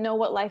 She doesn't know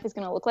what life is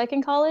going to look like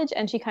in college,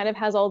 and she kind of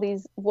has all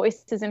these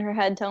voices in her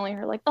head telling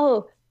her like,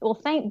 oh, well,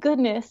 thank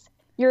goodness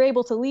you're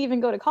able to leave and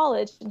go to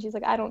college. And she's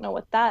like, I don't know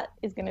what that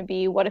is going to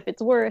be. What if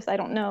it's worse? I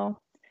don't know.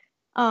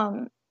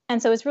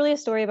 And so it's really a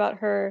story about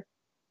her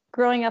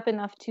growing up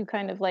enough to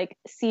kind of like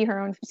see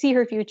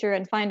her future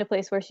and find a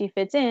place where she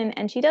fits in.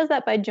 And she does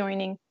that by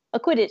joining a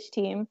Quidditch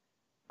team.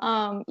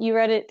 You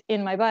read it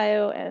in my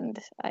bio, and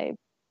I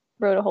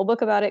wrote a whole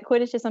book about it.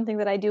 Quidditch is something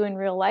that I do in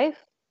real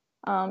life.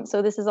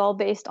 So this is all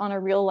based on a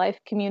real life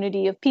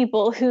community of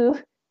people who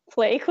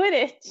play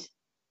Quidditch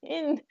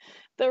in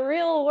the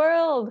real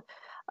world,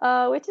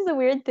 which is a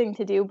weird thing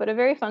to do, but a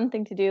very fun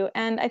thing to do.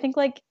 And I think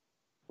like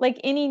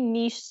any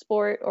niche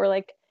sport or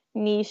like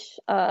niche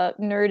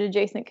nerd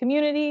adjacent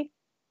community,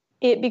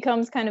 it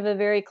becomes kind of a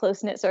very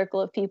close-knit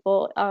circle of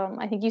people.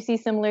 I think you see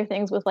similar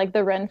things with like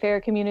the Ren Fair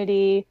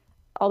community,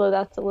 although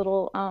that's a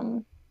little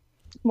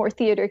more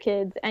theater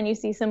kids, and you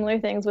see similar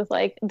things with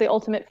like the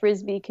ultimate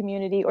frisbee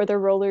community or the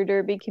roller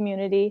derby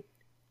community.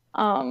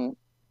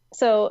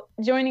 So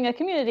joining a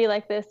community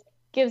like this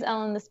gives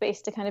Ellen the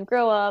space to kind of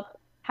grow up,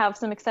 have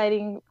some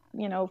exciting,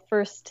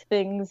 first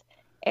things,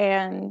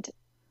 and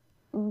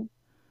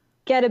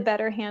get a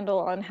better handle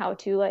on how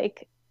to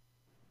like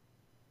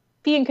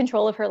be in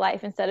control of her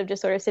life instead of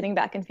just sort of sitting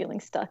back and feeling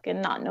stuck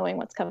and not knowing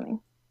what's coming.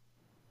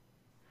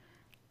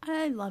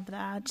 I love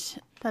that.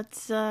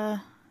 That's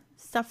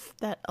stuff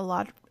that a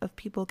lot of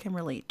people can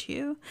relate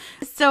to.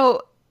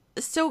 So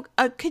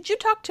could you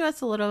talk to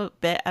us a little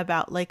bit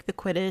about like the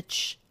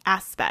Quidditch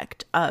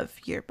aspect of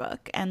your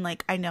book? And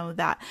like, I know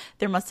that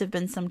there must have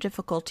been some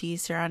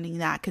difficulties surrounding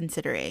that,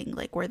 considering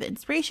like where the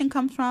inspiration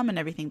comes from and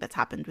everything that's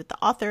happened with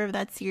the author of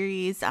that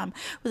series.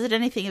 Was it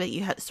anything that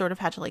you sort of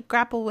had to like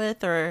grapple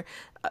with, or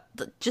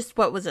just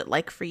what was it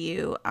like for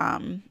you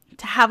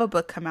to have a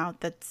book come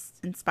out that's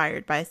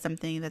inspired by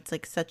something that's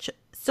like so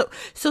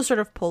sort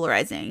of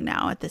polarizing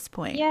now at this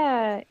point?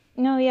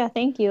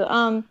 Thank you.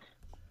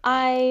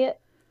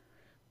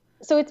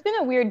 So it's been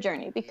a weird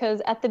journey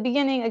because at the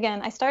beginning,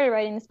 again, I started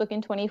writing this book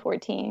in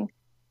 2014,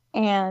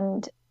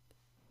 and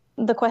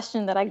the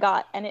question that I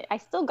got, and I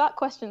still got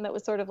question that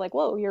was sort of like,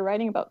 whoa, you're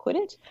writing about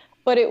Quidditch?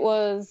 But it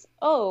was,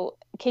 oh,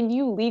 can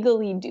you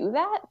legally do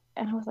that?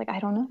 And I was like, I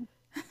don't know,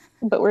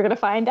 but we're going to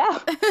find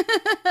out.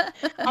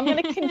 I'm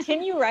going to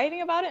continue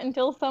writing about it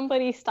until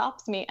somebody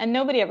stops me, and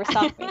nobody ever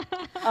stopped me.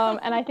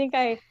 And I think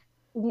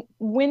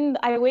when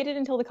I waited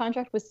until the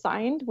contract was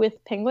signed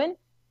with Penguin,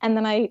 and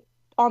then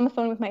on the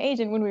phone with my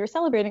agent when we were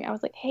celebrating, I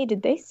was like, hey,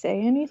 did they say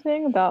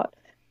anything about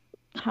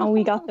how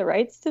we got the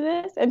rights to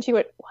this? And she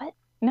went, what?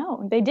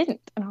 No, they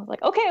didn't. And I was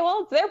like, okay,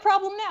 well, it's their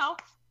problem now.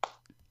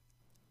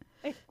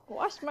 I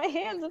washed my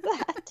hands of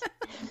that.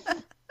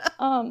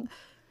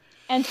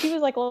 And she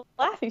was like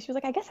laughing. She was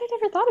like, I guess I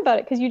never thought about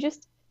it because you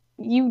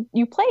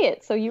play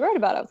it, so you wrote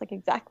about it. I was like,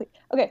 exactly.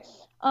 Okay.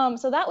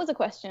 So that was a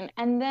question.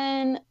 And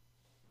then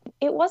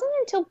it wasn't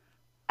until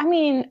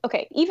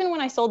even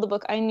when I sold the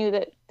book, I knew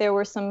that there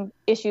were some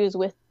issues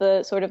with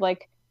the sort of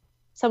like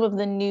some of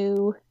the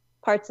new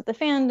parts of the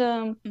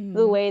fandom,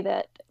 the way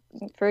that,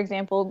 for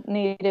example,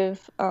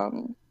 Native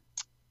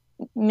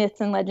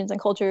myths and legends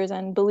and cultures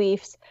and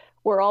beliefs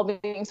were all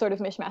being sort of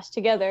mishmashed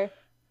together.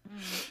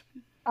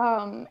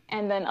 And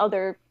then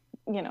other,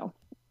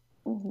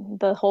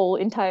 the whole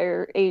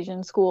entire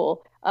Asian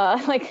school,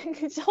 like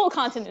the whole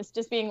continent's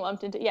just being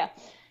lumped into, yeah.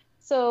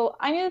 So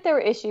I knew that there were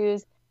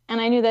issues. And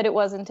I knew that it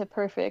wasn't a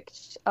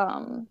franchise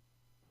that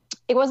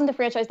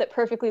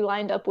perfectly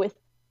lined up with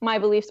my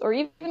beliefs or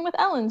even with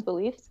Ellen's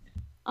beliefs.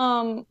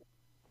 And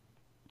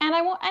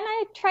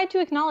I tried to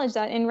acknowledge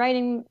that in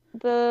writing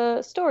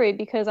the story,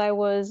 because I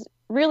was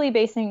really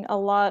basing a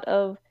lot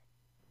of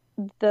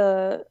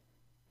the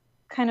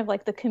kind of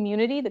like the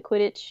community, the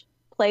Quidditch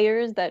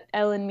players that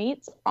Ellen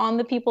meets, on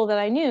the people that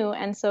I knew.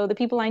 And so the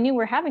people I knew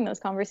were having those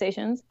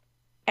conversations.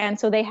 And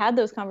so they had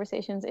those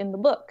conversations in the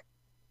book.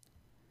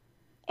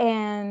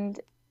 And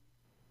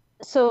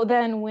so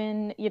then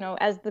when,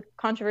 as the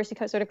controversy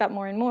sort of got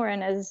more and more,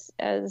 and as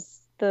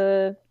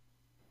the,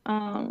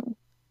 the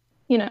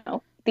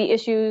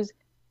issues,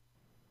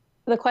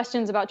 the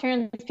questions about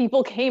trans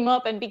people came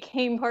up and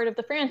became part of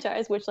the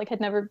franchise, which like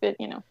had never been,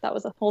 that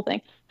was a whole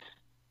thing.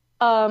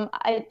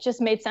 It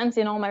just made sense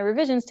in all my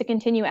revisions to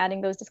continue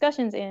adding those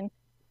discussions in.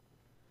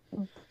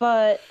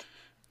 But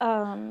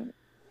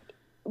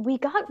we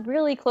got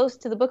really close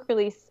to the book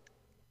release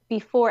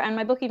before, and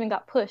my book even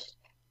got pushed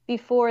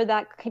before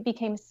that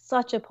became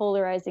such a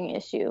polarizing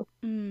issue.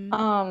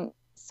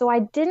 So I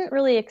didn't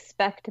really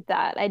expect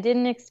that. I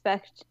didn't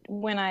expect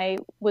when I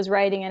was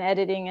writing and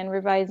editing and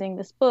revising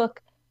this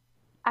book,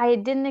 I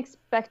didn't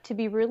expect to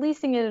be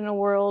releasing it in a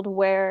world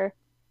where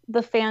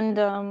the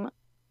fandom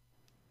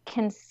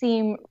can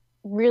seem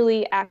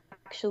really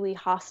actually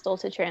hostile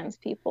to trans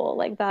people.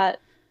 Like that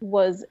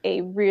was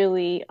a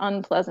really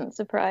unpleasant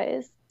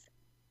surprise.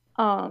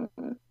 And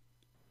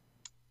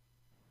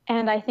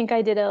I think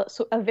I did a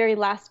very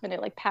last minute,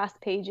 like past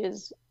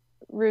pages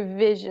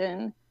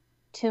revision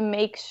to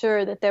make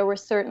sure that there were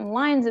certain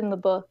lines in the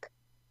book,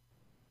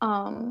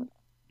 and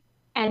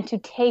to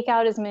take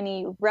out as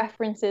many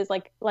references,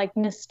 like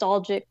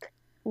nostalgic,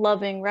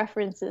 loving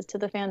references to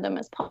the fandom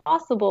as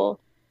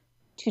possible,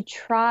 to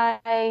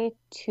try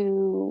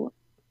to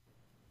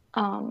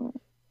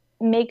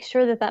make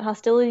sure that that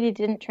hostility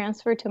didn't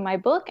transfer to my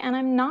book. And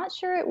I'm not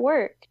sure it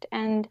worked.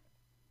 And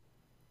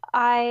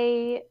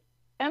I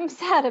am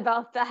sad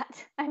about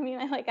that. I mean,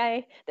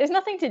 there's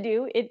nothing to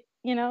do. It's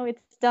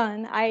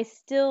done. I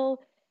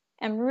still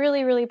am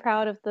really, really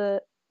proud of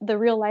the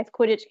real life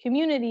Quidditch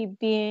community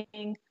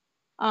being,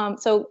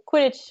 so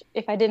Quidditch,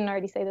 if I didn't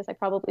already say this, I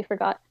probably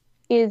forgot,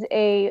 is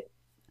a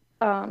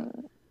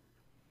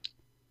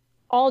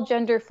all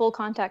gender full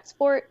contact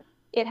sport.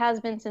 It has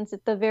been since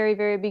at the very,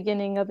 very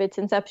beginning of its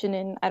inception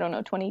in, I don't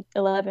know,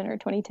 2011 or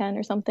 2010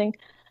 or something.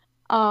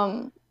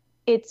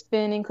 It's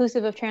been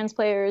inclusive of trans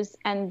players,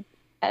 and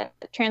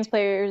trans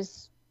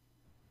players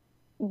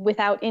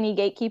without any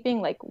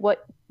gatekeeping. Like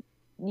what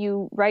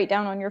you write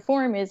down on your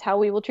form is how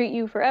we will treat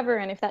you forever.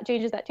 And if that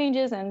changes, that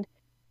changes. And,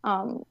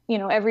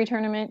 every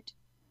tournament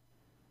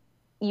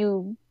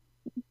you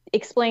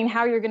explain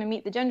how you're going to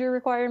meet the gender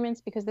requirements,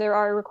 because there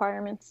are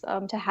requirements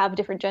to have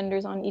different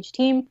genders on each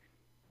team.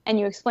 And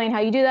you explain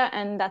how you do that,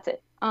 and that's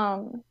it.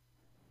 And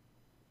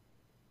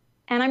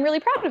I'm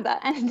really proud of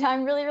that. And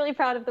I'm really, really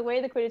proud of the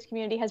way the Quidditch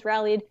community has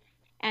rallied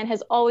and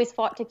has always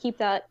fought to keep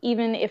that,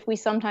 even if we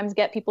sometimes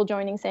get people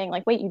joining saying,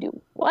 like, wait, you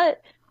do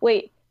what?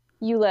 Wait,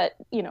 you let,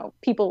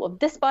 people of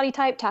this body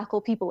type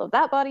tackle people of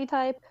that body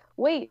type?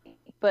 Wait,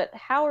 but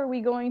how are we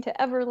going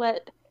to ever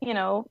let,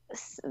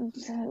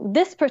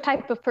 this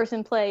type of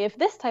person play if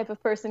this type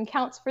of person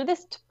counts for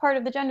this part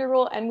of the gender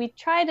role? And we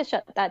try to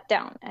shut that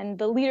down. And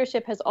the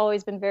leadership has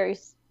always been very,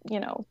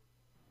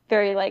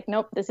 very like,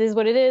 nope, this is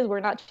what it is. We're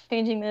not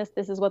changing this.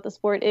 This is what the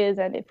sport is.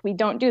 And if we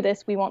don't do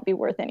this, we won't be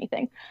worth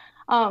anything.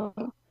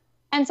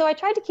 And so I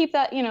tried to keep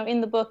that,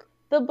 in the book.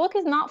 The book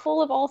is not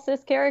full of all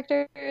cis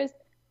characters.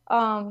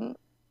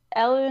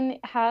 Ellen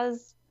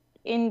has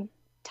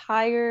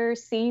entire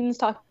scenes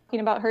talking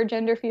about her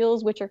gender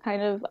feels, which are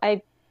kind of,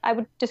 I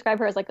would describe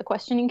her as like a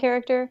questioning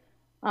character.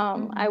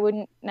 I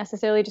wouldn't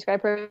necessarily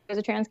describe her as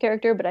a trans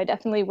character, but I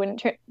definitely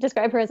wouldn't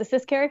describe her as a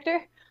cis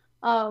character.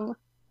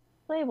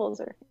 Labels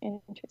are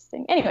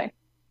interesting. Anyway,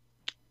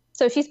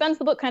 so she spends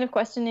the book kind of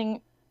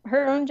questioning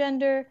her own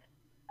gender.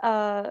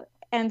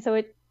 And so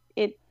it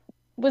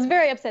was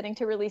very upsetting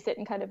to release it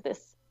in kind of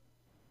this,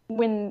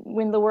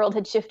 when the world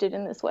had shifted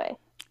in this way.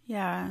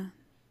 Yeah.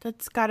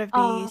 That's gotta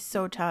be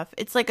so tough.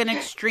 It's like an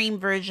extreme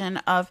version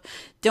of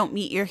Don't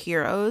Meet Your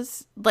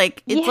Heroes.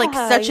 Like it's like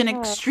such an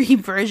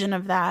extreme version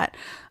of that.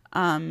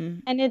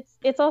 And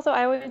it's also,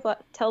 I always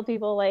tell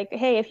people, like,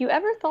 hey, if you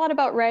ever thought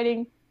about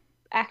writing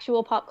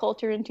actual pop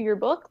culture into your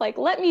book, like,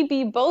 let me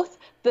be both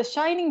the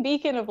shining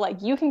beacon of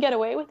like you can get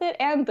away with it,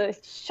 and the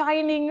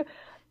shining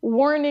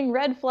warning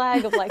red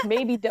flag of like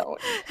maybe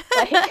don't.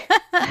 Like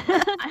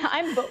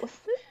I'm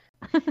both.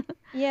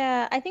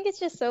 Yeah, I think it's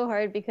just so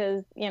hard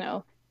because,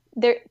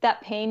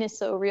 that pain is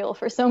so real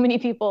for so many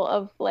people,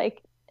 of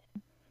like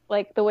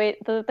the way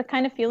the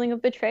kind of feeling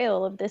of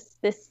betrayal of this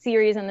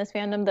series and this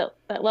fandom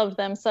that loved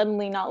them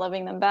suddenly not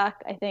loving them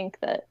back. I think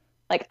that,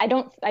 like,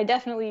 I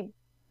definitely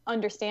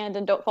understand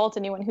and don't fault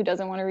anyone who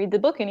doesn't want to read the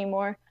book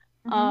anymore.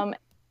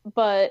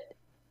 But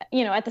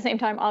at the same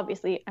time,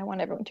 obviously I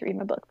want everyone to read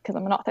my book because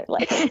I'm an author.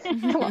 Like,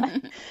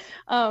 come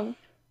on.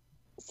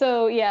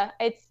 So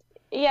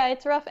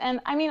it's rough. And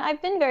I mean,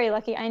 I've been very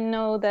lucky. I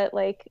know that,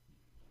 like,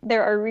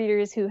 there are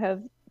readers who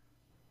have,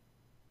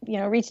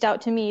 reached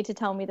out to me to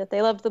tell me that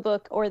they loved the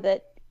book, or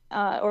that,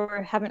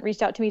 or haven't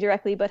reached out to me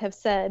directly, but have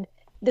said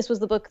this was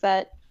the book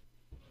that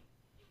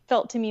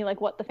felt to me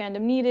like what the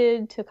fandom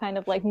needed to kind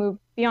of like move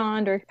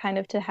beyond, or kind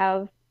of to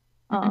have,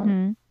 I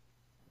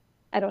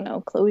don't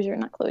know,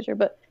 not closure,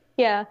 but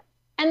yeah.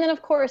 And then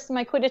of course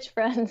my Quidditch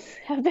friends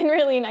have been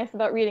really nice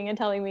about reading and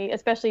telling me,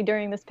 especially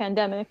during this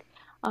pandemic.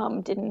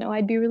 Didn't know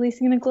I'd be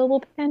releasing in a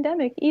global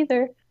pandemic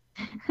either.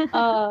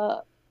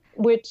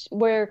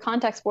 Where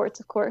contact sports,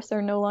 of course,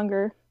 are no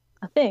longer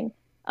a thing.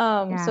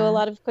 So a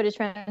lot of Quidditch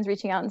friends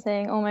reaching out and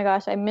saying, oh my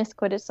gosh, I miss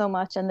Quidditch so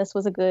much. And this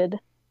was a good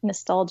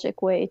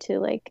nostalgic way to,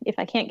 like, if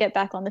I can't get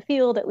back on the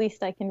field, at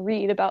least I can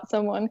read about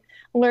someone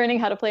learning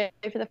how to play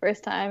for the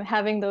first time,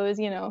 having those,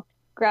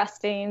 grass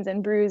stains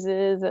and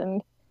bruises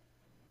and,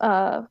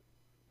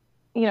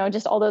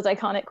 just all those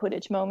iconic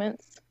Quidditch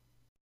moments.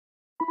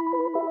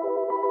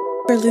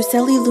 For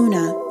Lucelli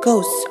Luna,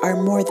 ghosts are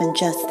more than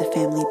just the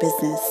family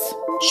business.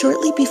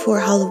 Shortly before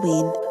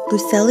Halloween,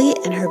 Lucely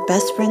and her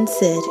best friend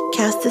Sid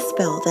cast a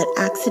spell that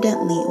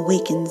accidentally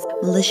awakens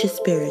malicious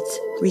spirits,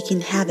 wreaking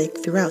havoc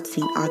throughout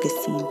St.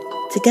 Augustine.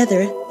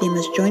 Together, they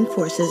must join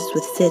forces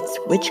with Sid's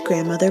witch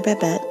grandmother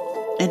Babette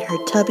and her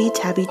tubby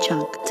Tabby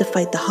Chunk to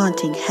fight the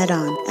haunting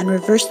head-on and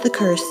reverse the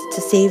curse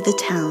to save the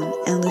town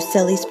and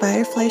Lucely's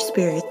firefly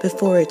spirit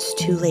before it's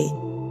too late.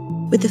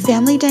 With the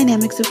family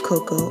dynamics of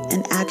Coco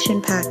and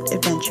action-packed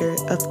adventure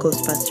of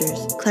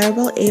Ghostbusters,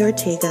 Claribel A.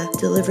 Ortega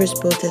delivers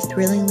both a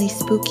thrillingly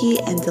spooky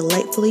and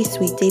delightfully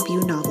sweet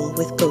debut novel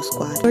with Ghost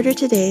Squad. Order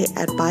today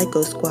at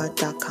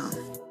buyghostsquad.com.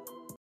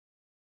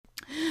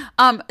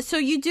 So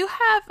you do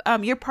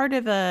have, you're part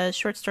of a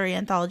short story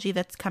anthology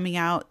that's coming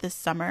out this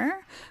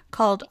summer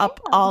called Up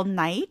All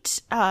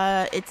Night.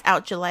 It's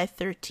out July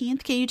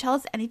 13th. Can you tell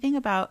us anything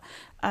about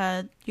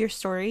your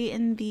story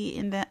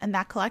in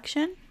that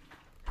collection?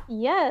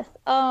 Yes.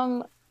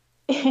 Where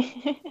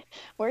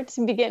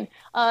to begin?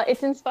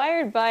 It's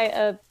inspired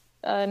by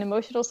an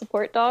emotional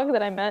support dog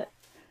that I met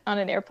on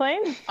an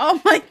airplane.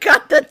 Oh my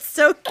God, that's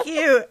so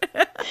cute.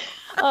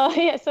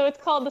 Yeah, so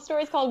the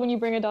story's called When You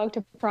Bring a Dog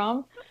to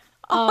Prom.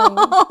 And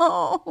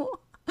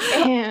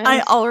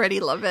I already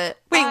love it.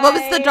 Wait, what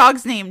was the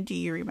dog's name? Do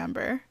you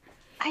remember?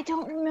 I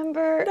don't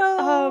remember.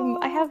 No.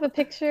 I have a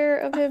picture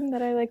of him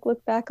that I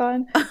look back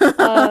on.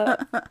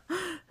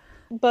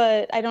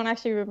 But I don't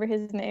actually remember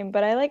his name.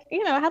 But I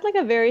had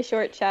a very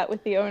short chat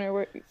with the owner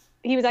where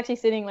he was actually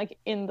sitting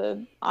in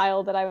the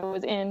aisle that I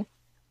was in,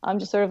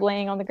 just sort of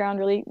laying on the ground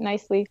really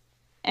nicely.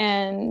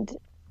 And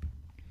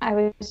I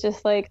was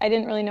just I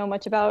didn't really know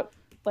much about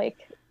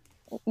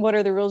what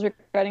are the rules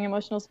regarding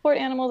emotional support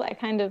animals. I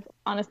kind of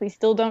honestly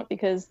still don't,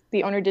 because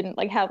the owner didn't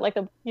have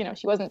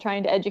she wasn't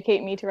trying to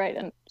educate me to write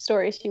a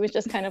story. She was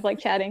just kind of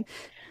chatting.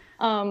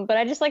 But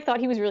I just thought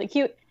he was really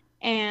cute.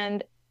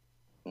 And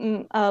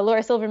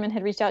Laura Silverman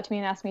had reached out to me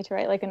and asked me to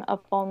write an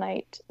up all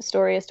night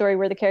story, a story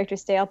where the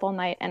characters stay up all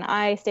night, and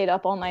I stayed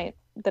up all night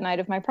the night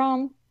of my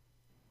prom.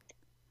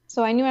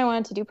 So I knew I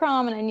wanted to do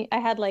prom, and I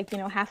had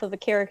half of a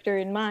character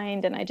in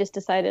mind, and I just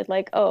decided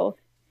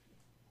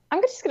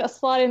I'm just gonna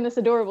slot in this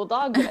adorable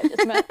dog that I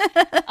just met.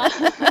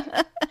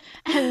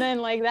 And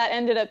then that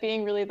ended up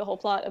being really the whole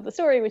plot of the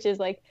story, which is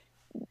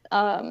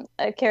a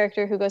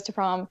character who goes to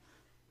prom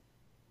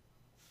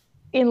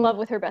in love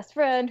with her best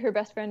friend. Her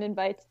best friend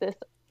invites this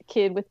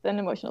kid with an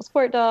emotional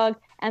support dog,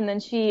 and then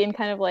she, in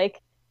kind of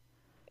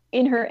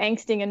in her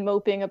angsting and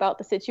moping about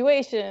the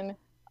situation,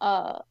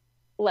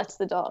 lets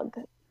the dog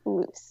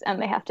loose,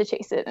 and they have to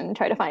chase it and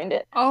try to find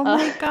it. Oh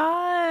my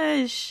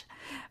gosh,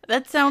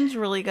 that sounds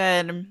really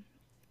good.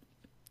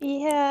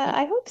 Yeah,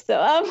 I hope so.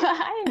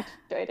 I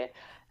enjoyed it,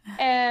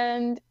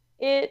 and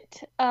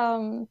it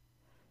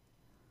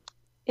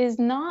is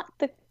not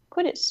the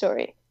Quidditch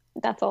story.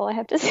 That's all I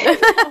have to say.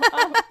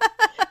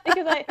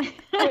 Because I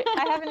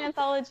have an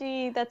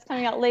anthology that's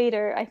coming out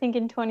later, I think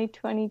in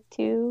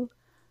 2022, ...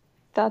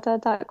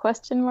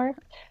 question mark,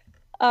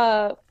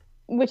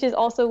 which is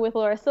also with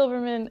Laura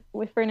Silverman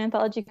for an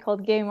anthology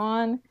called Game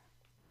On,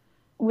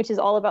 which is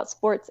all about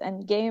sports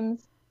and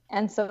games.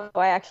 And so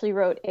I actually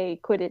wrote a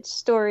Quidditch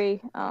story,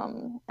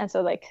 and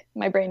so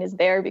my brain is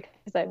there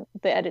because the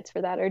edits for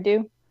that are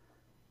due.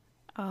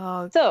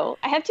 Oh, so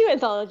I have 2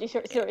 anthology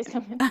short stories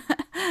coming.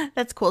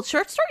 That's cool.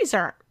 Short stories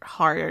are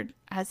hard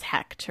as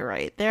heck to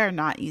write. They are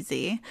not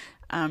easy.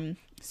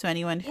 So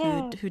anyone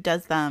who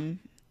does them,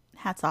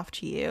 hats off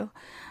to you.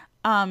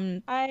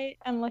 I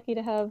am lucky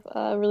to have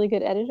a really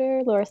good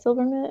editor, Laura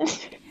Silverman,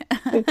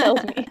 who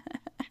tells me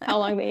how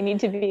long they need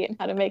to be and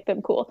how to make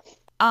them cool.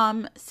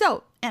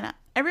 So Anna,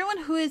 everyone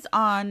who is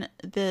on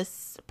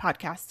this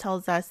podcast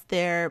tells us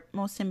their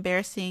most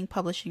embarrassing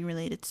publishing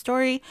related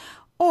story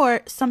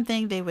or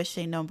something they wish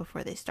they'd known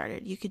before they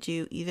started. You could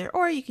do either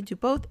or, you could do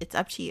both. It's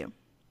up to you.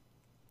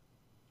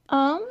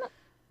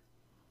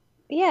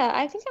 Yeah,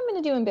 I think I'm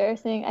going to do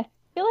embarrassing. I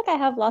feel like I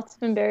have lots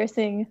of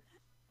embarrassing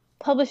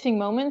publishing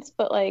moments,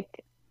 but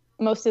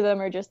most of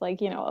them are just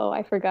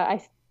I forgot.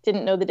 I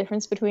didn't know the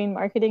difference between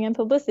marketing and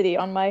publicity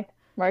on my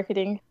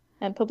marketing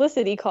and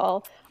publicity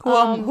call.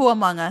 Who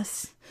among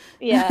us?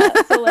 Yeah,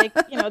 so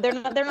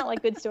they're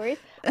not good stories.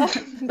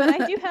 But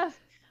I do have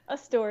a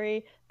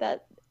story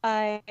that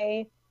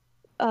I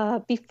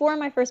before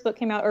my first book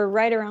came out, or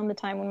right around the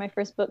time when my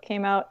first book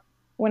came out,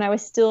 when I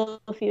was still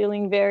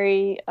feeling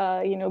very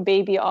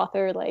baby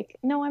author,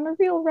 no, I'm a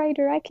real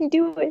writer, I can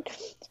do it.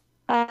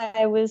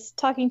 I was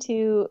talking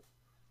to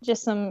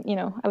just some,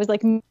 I was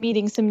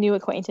meeting some new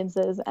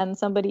acquaintances, and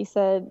somebody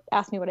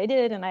asked me what I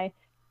did, and I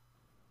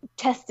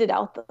tested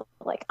out the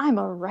I'm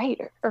a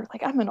writer, or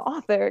I'm an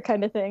author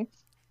kind of thing.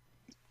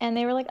 And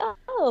they were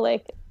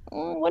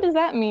what does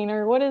that mean?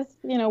 Or what is,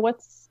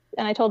 what's,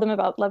 and I told them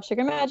about Love,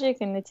 Sugar, Magic,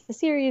 and it's a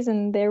series,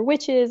 and they're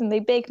witches, and they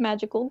bake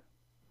magical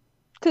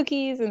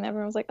cookies, and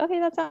everyone was okay,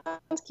 that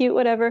sounds cute,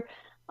 whatever.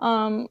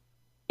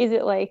 Is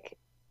it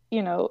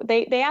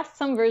they asked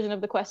some version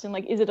of the question,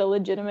 is it a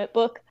legitimate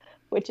book?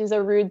 Which is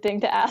a rude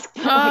thing to ask,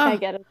 but I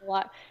get it a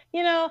lot,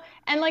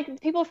 and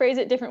people phrase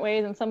it different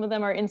ways, and some of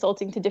them are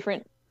insulting to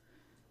different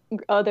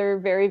other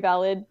very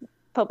valid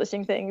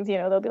publishing things, you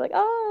know, they'll be like,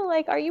 oh,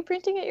 like, are you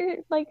printing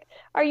it?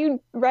 Are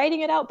you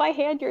writing it out by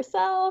hand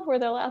yourself? Or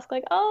they'll ask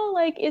like, oh,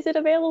 like, is it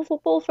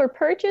available for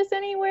purchase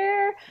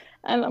anywhere?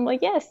 And I'm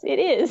like, yes, it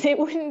is. It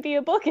wouldn't be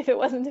a book if it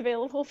wasn't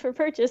available for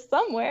purchase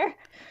somewhere.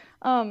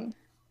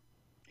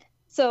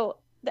 So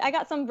I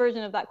got some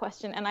version of that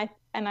question, and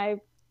I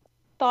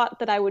thought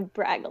that I would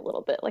brag a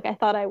little bit. Like, I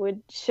thought I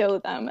would show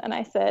them, and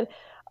I said,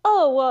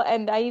 oh, well,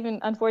 and I even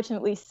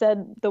unfortunately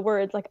said the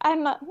words, like,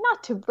 I'm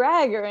not to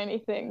brag or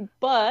anything,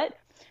 but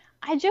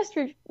I just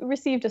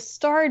received a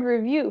starred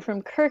review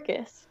from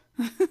Kirkus.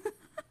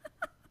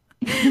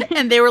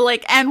 And they were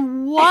like,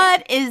 and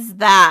what is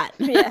that?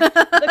 Yeah,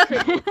 the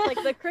crickets,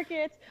 like the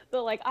crickets,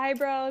 the like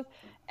eyebrows,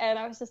 and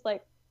I was just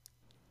like,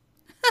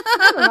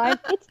 never mind.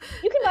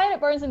 You can buy it at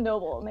Barnes and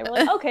Noble. And they were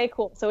like, okay,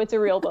 cool. So it's a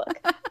real book.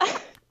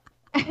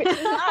 Which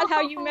is not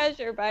how you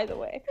measure, by the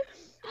way.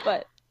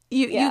 But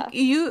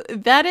you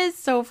that is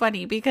so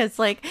funny, because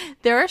like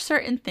there are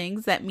certain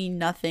things that mean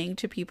nothing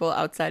to people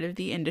outside of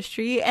the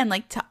industry, and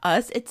like to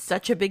us it's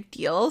such a big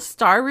deal.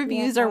 Star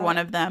reviews are one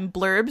of them,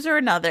 blurbs are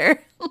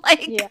another.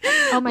 Like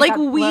oh my like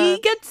God, we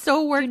blurbs. get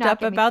so worked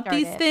up about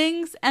these started.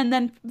 things, and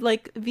then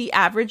like the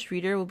average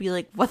reader will be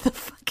like, what the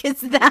fuck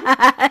is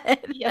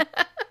that?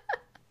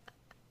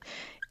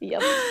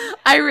 Yep.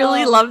 I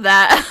really love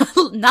that.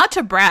 Not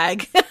to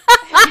brag.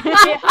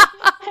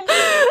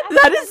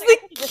 That is the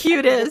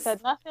cutest. I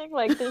said nothing.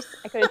 Like, I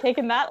could have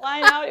taken that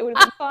line out. It would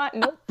have been fine.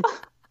 Nope.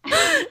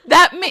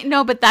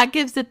 But that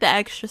gives it the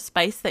extra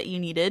spice that you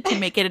needed to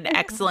make it an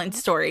excellent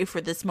story for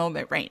this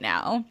moment right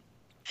now.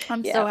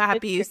 I'm so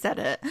happy you said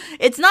it.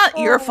 It's not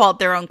your fault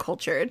they're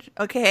uncultured,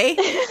 okay?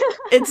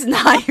 It's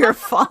not your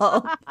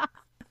fault.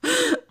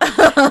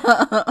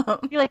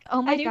 You're like,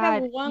 oh my I do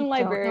God, have one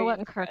librarian don't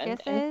know what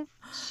Kirkus is?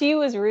 She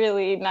was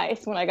really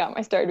nice when I got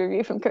my starred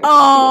review from Kirkus.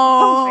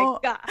 Oh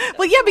my God.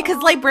 Well, yeah,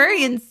 because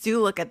librarians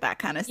do look at that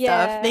kind of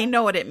stuff. Yeah. They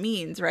know what it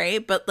means,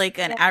 right? But like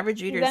an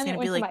average reader is Then going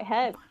to it be went like, to my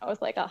head. I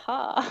was like,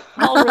 aha,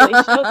 I'll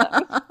really show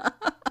them.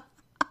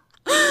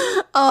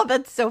 oh,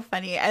 that's so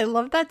funny. I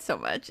love that so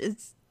much.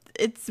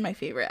 It's my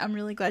favorite. I'm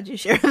really glad you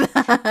shared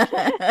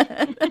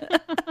that.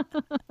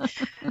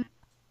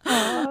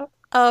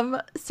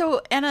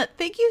 So Anna,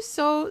 thank you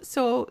so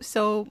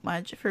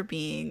much for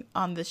being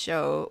on the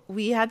show.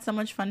 We had so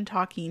much fun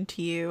talking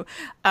to you.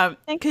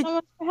 Thanks so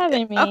much for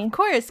having me. Of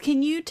course.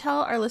 Can you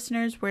tell our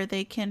listeners where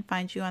they can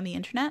find you on the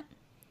internet?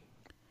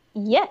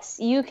 Yes,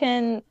 you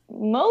can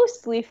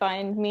mostly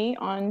find me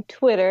on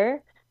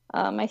Twitter.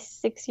 My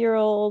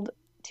 6-year-old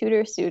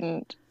tutor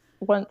student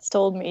once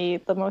told me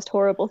the most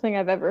horrible thing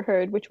I've ever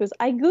heard, which was,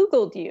 I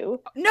Googled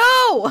you.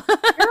 No!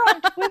 You're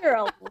on Twitter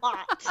a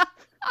lot.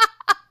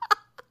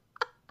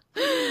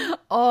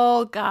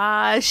 Oh,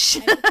 gosh.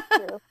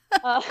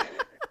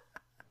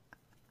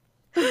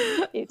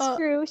 It's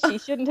true. She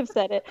shouldn't have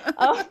said it.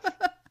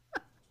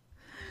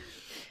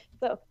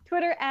 So,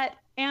 Twitter at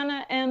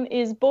Anna M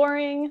is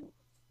boring.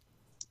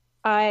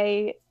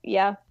 I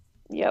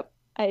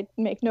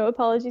make no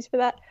apologies for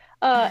that.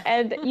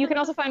 And you can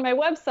also find my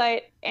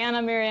website,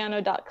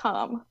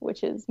 annamariano.com,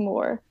 which is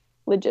more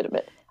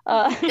legitimate.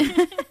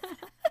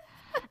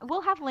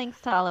 We'll have links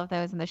to all of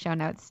those in the show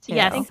notes too.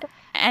 Yes,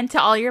 and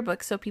to all your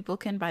books so people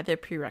can buy their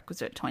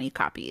prerequisite 20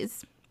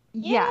 copies.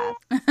 Yes.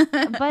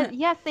 But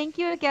yes, thank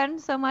you again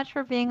so much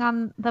for being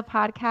on the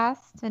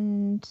podcast,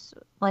 and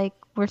like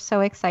we're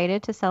so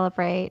excited to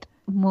celebrate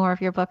more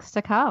of your books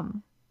to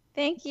come.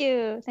 Thank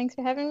you. Thanks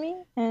for having me,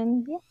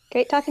 and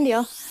great talking to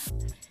y'all.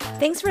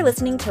 Thanks for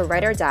listening to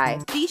Write or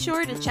Die. Be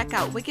sure to check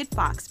out Wicked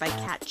Fox by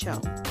Kat Cho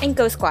And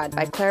Ghost Squad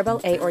by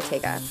Claribel A.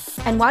 Ortega.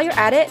 And while you're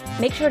at it,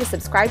 make sure to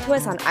subscribe to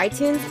us on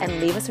iTunes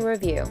and leave us a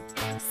review.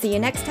 See you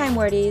next time,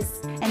 wordies.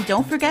 And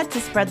don't forget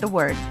to spread the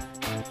word.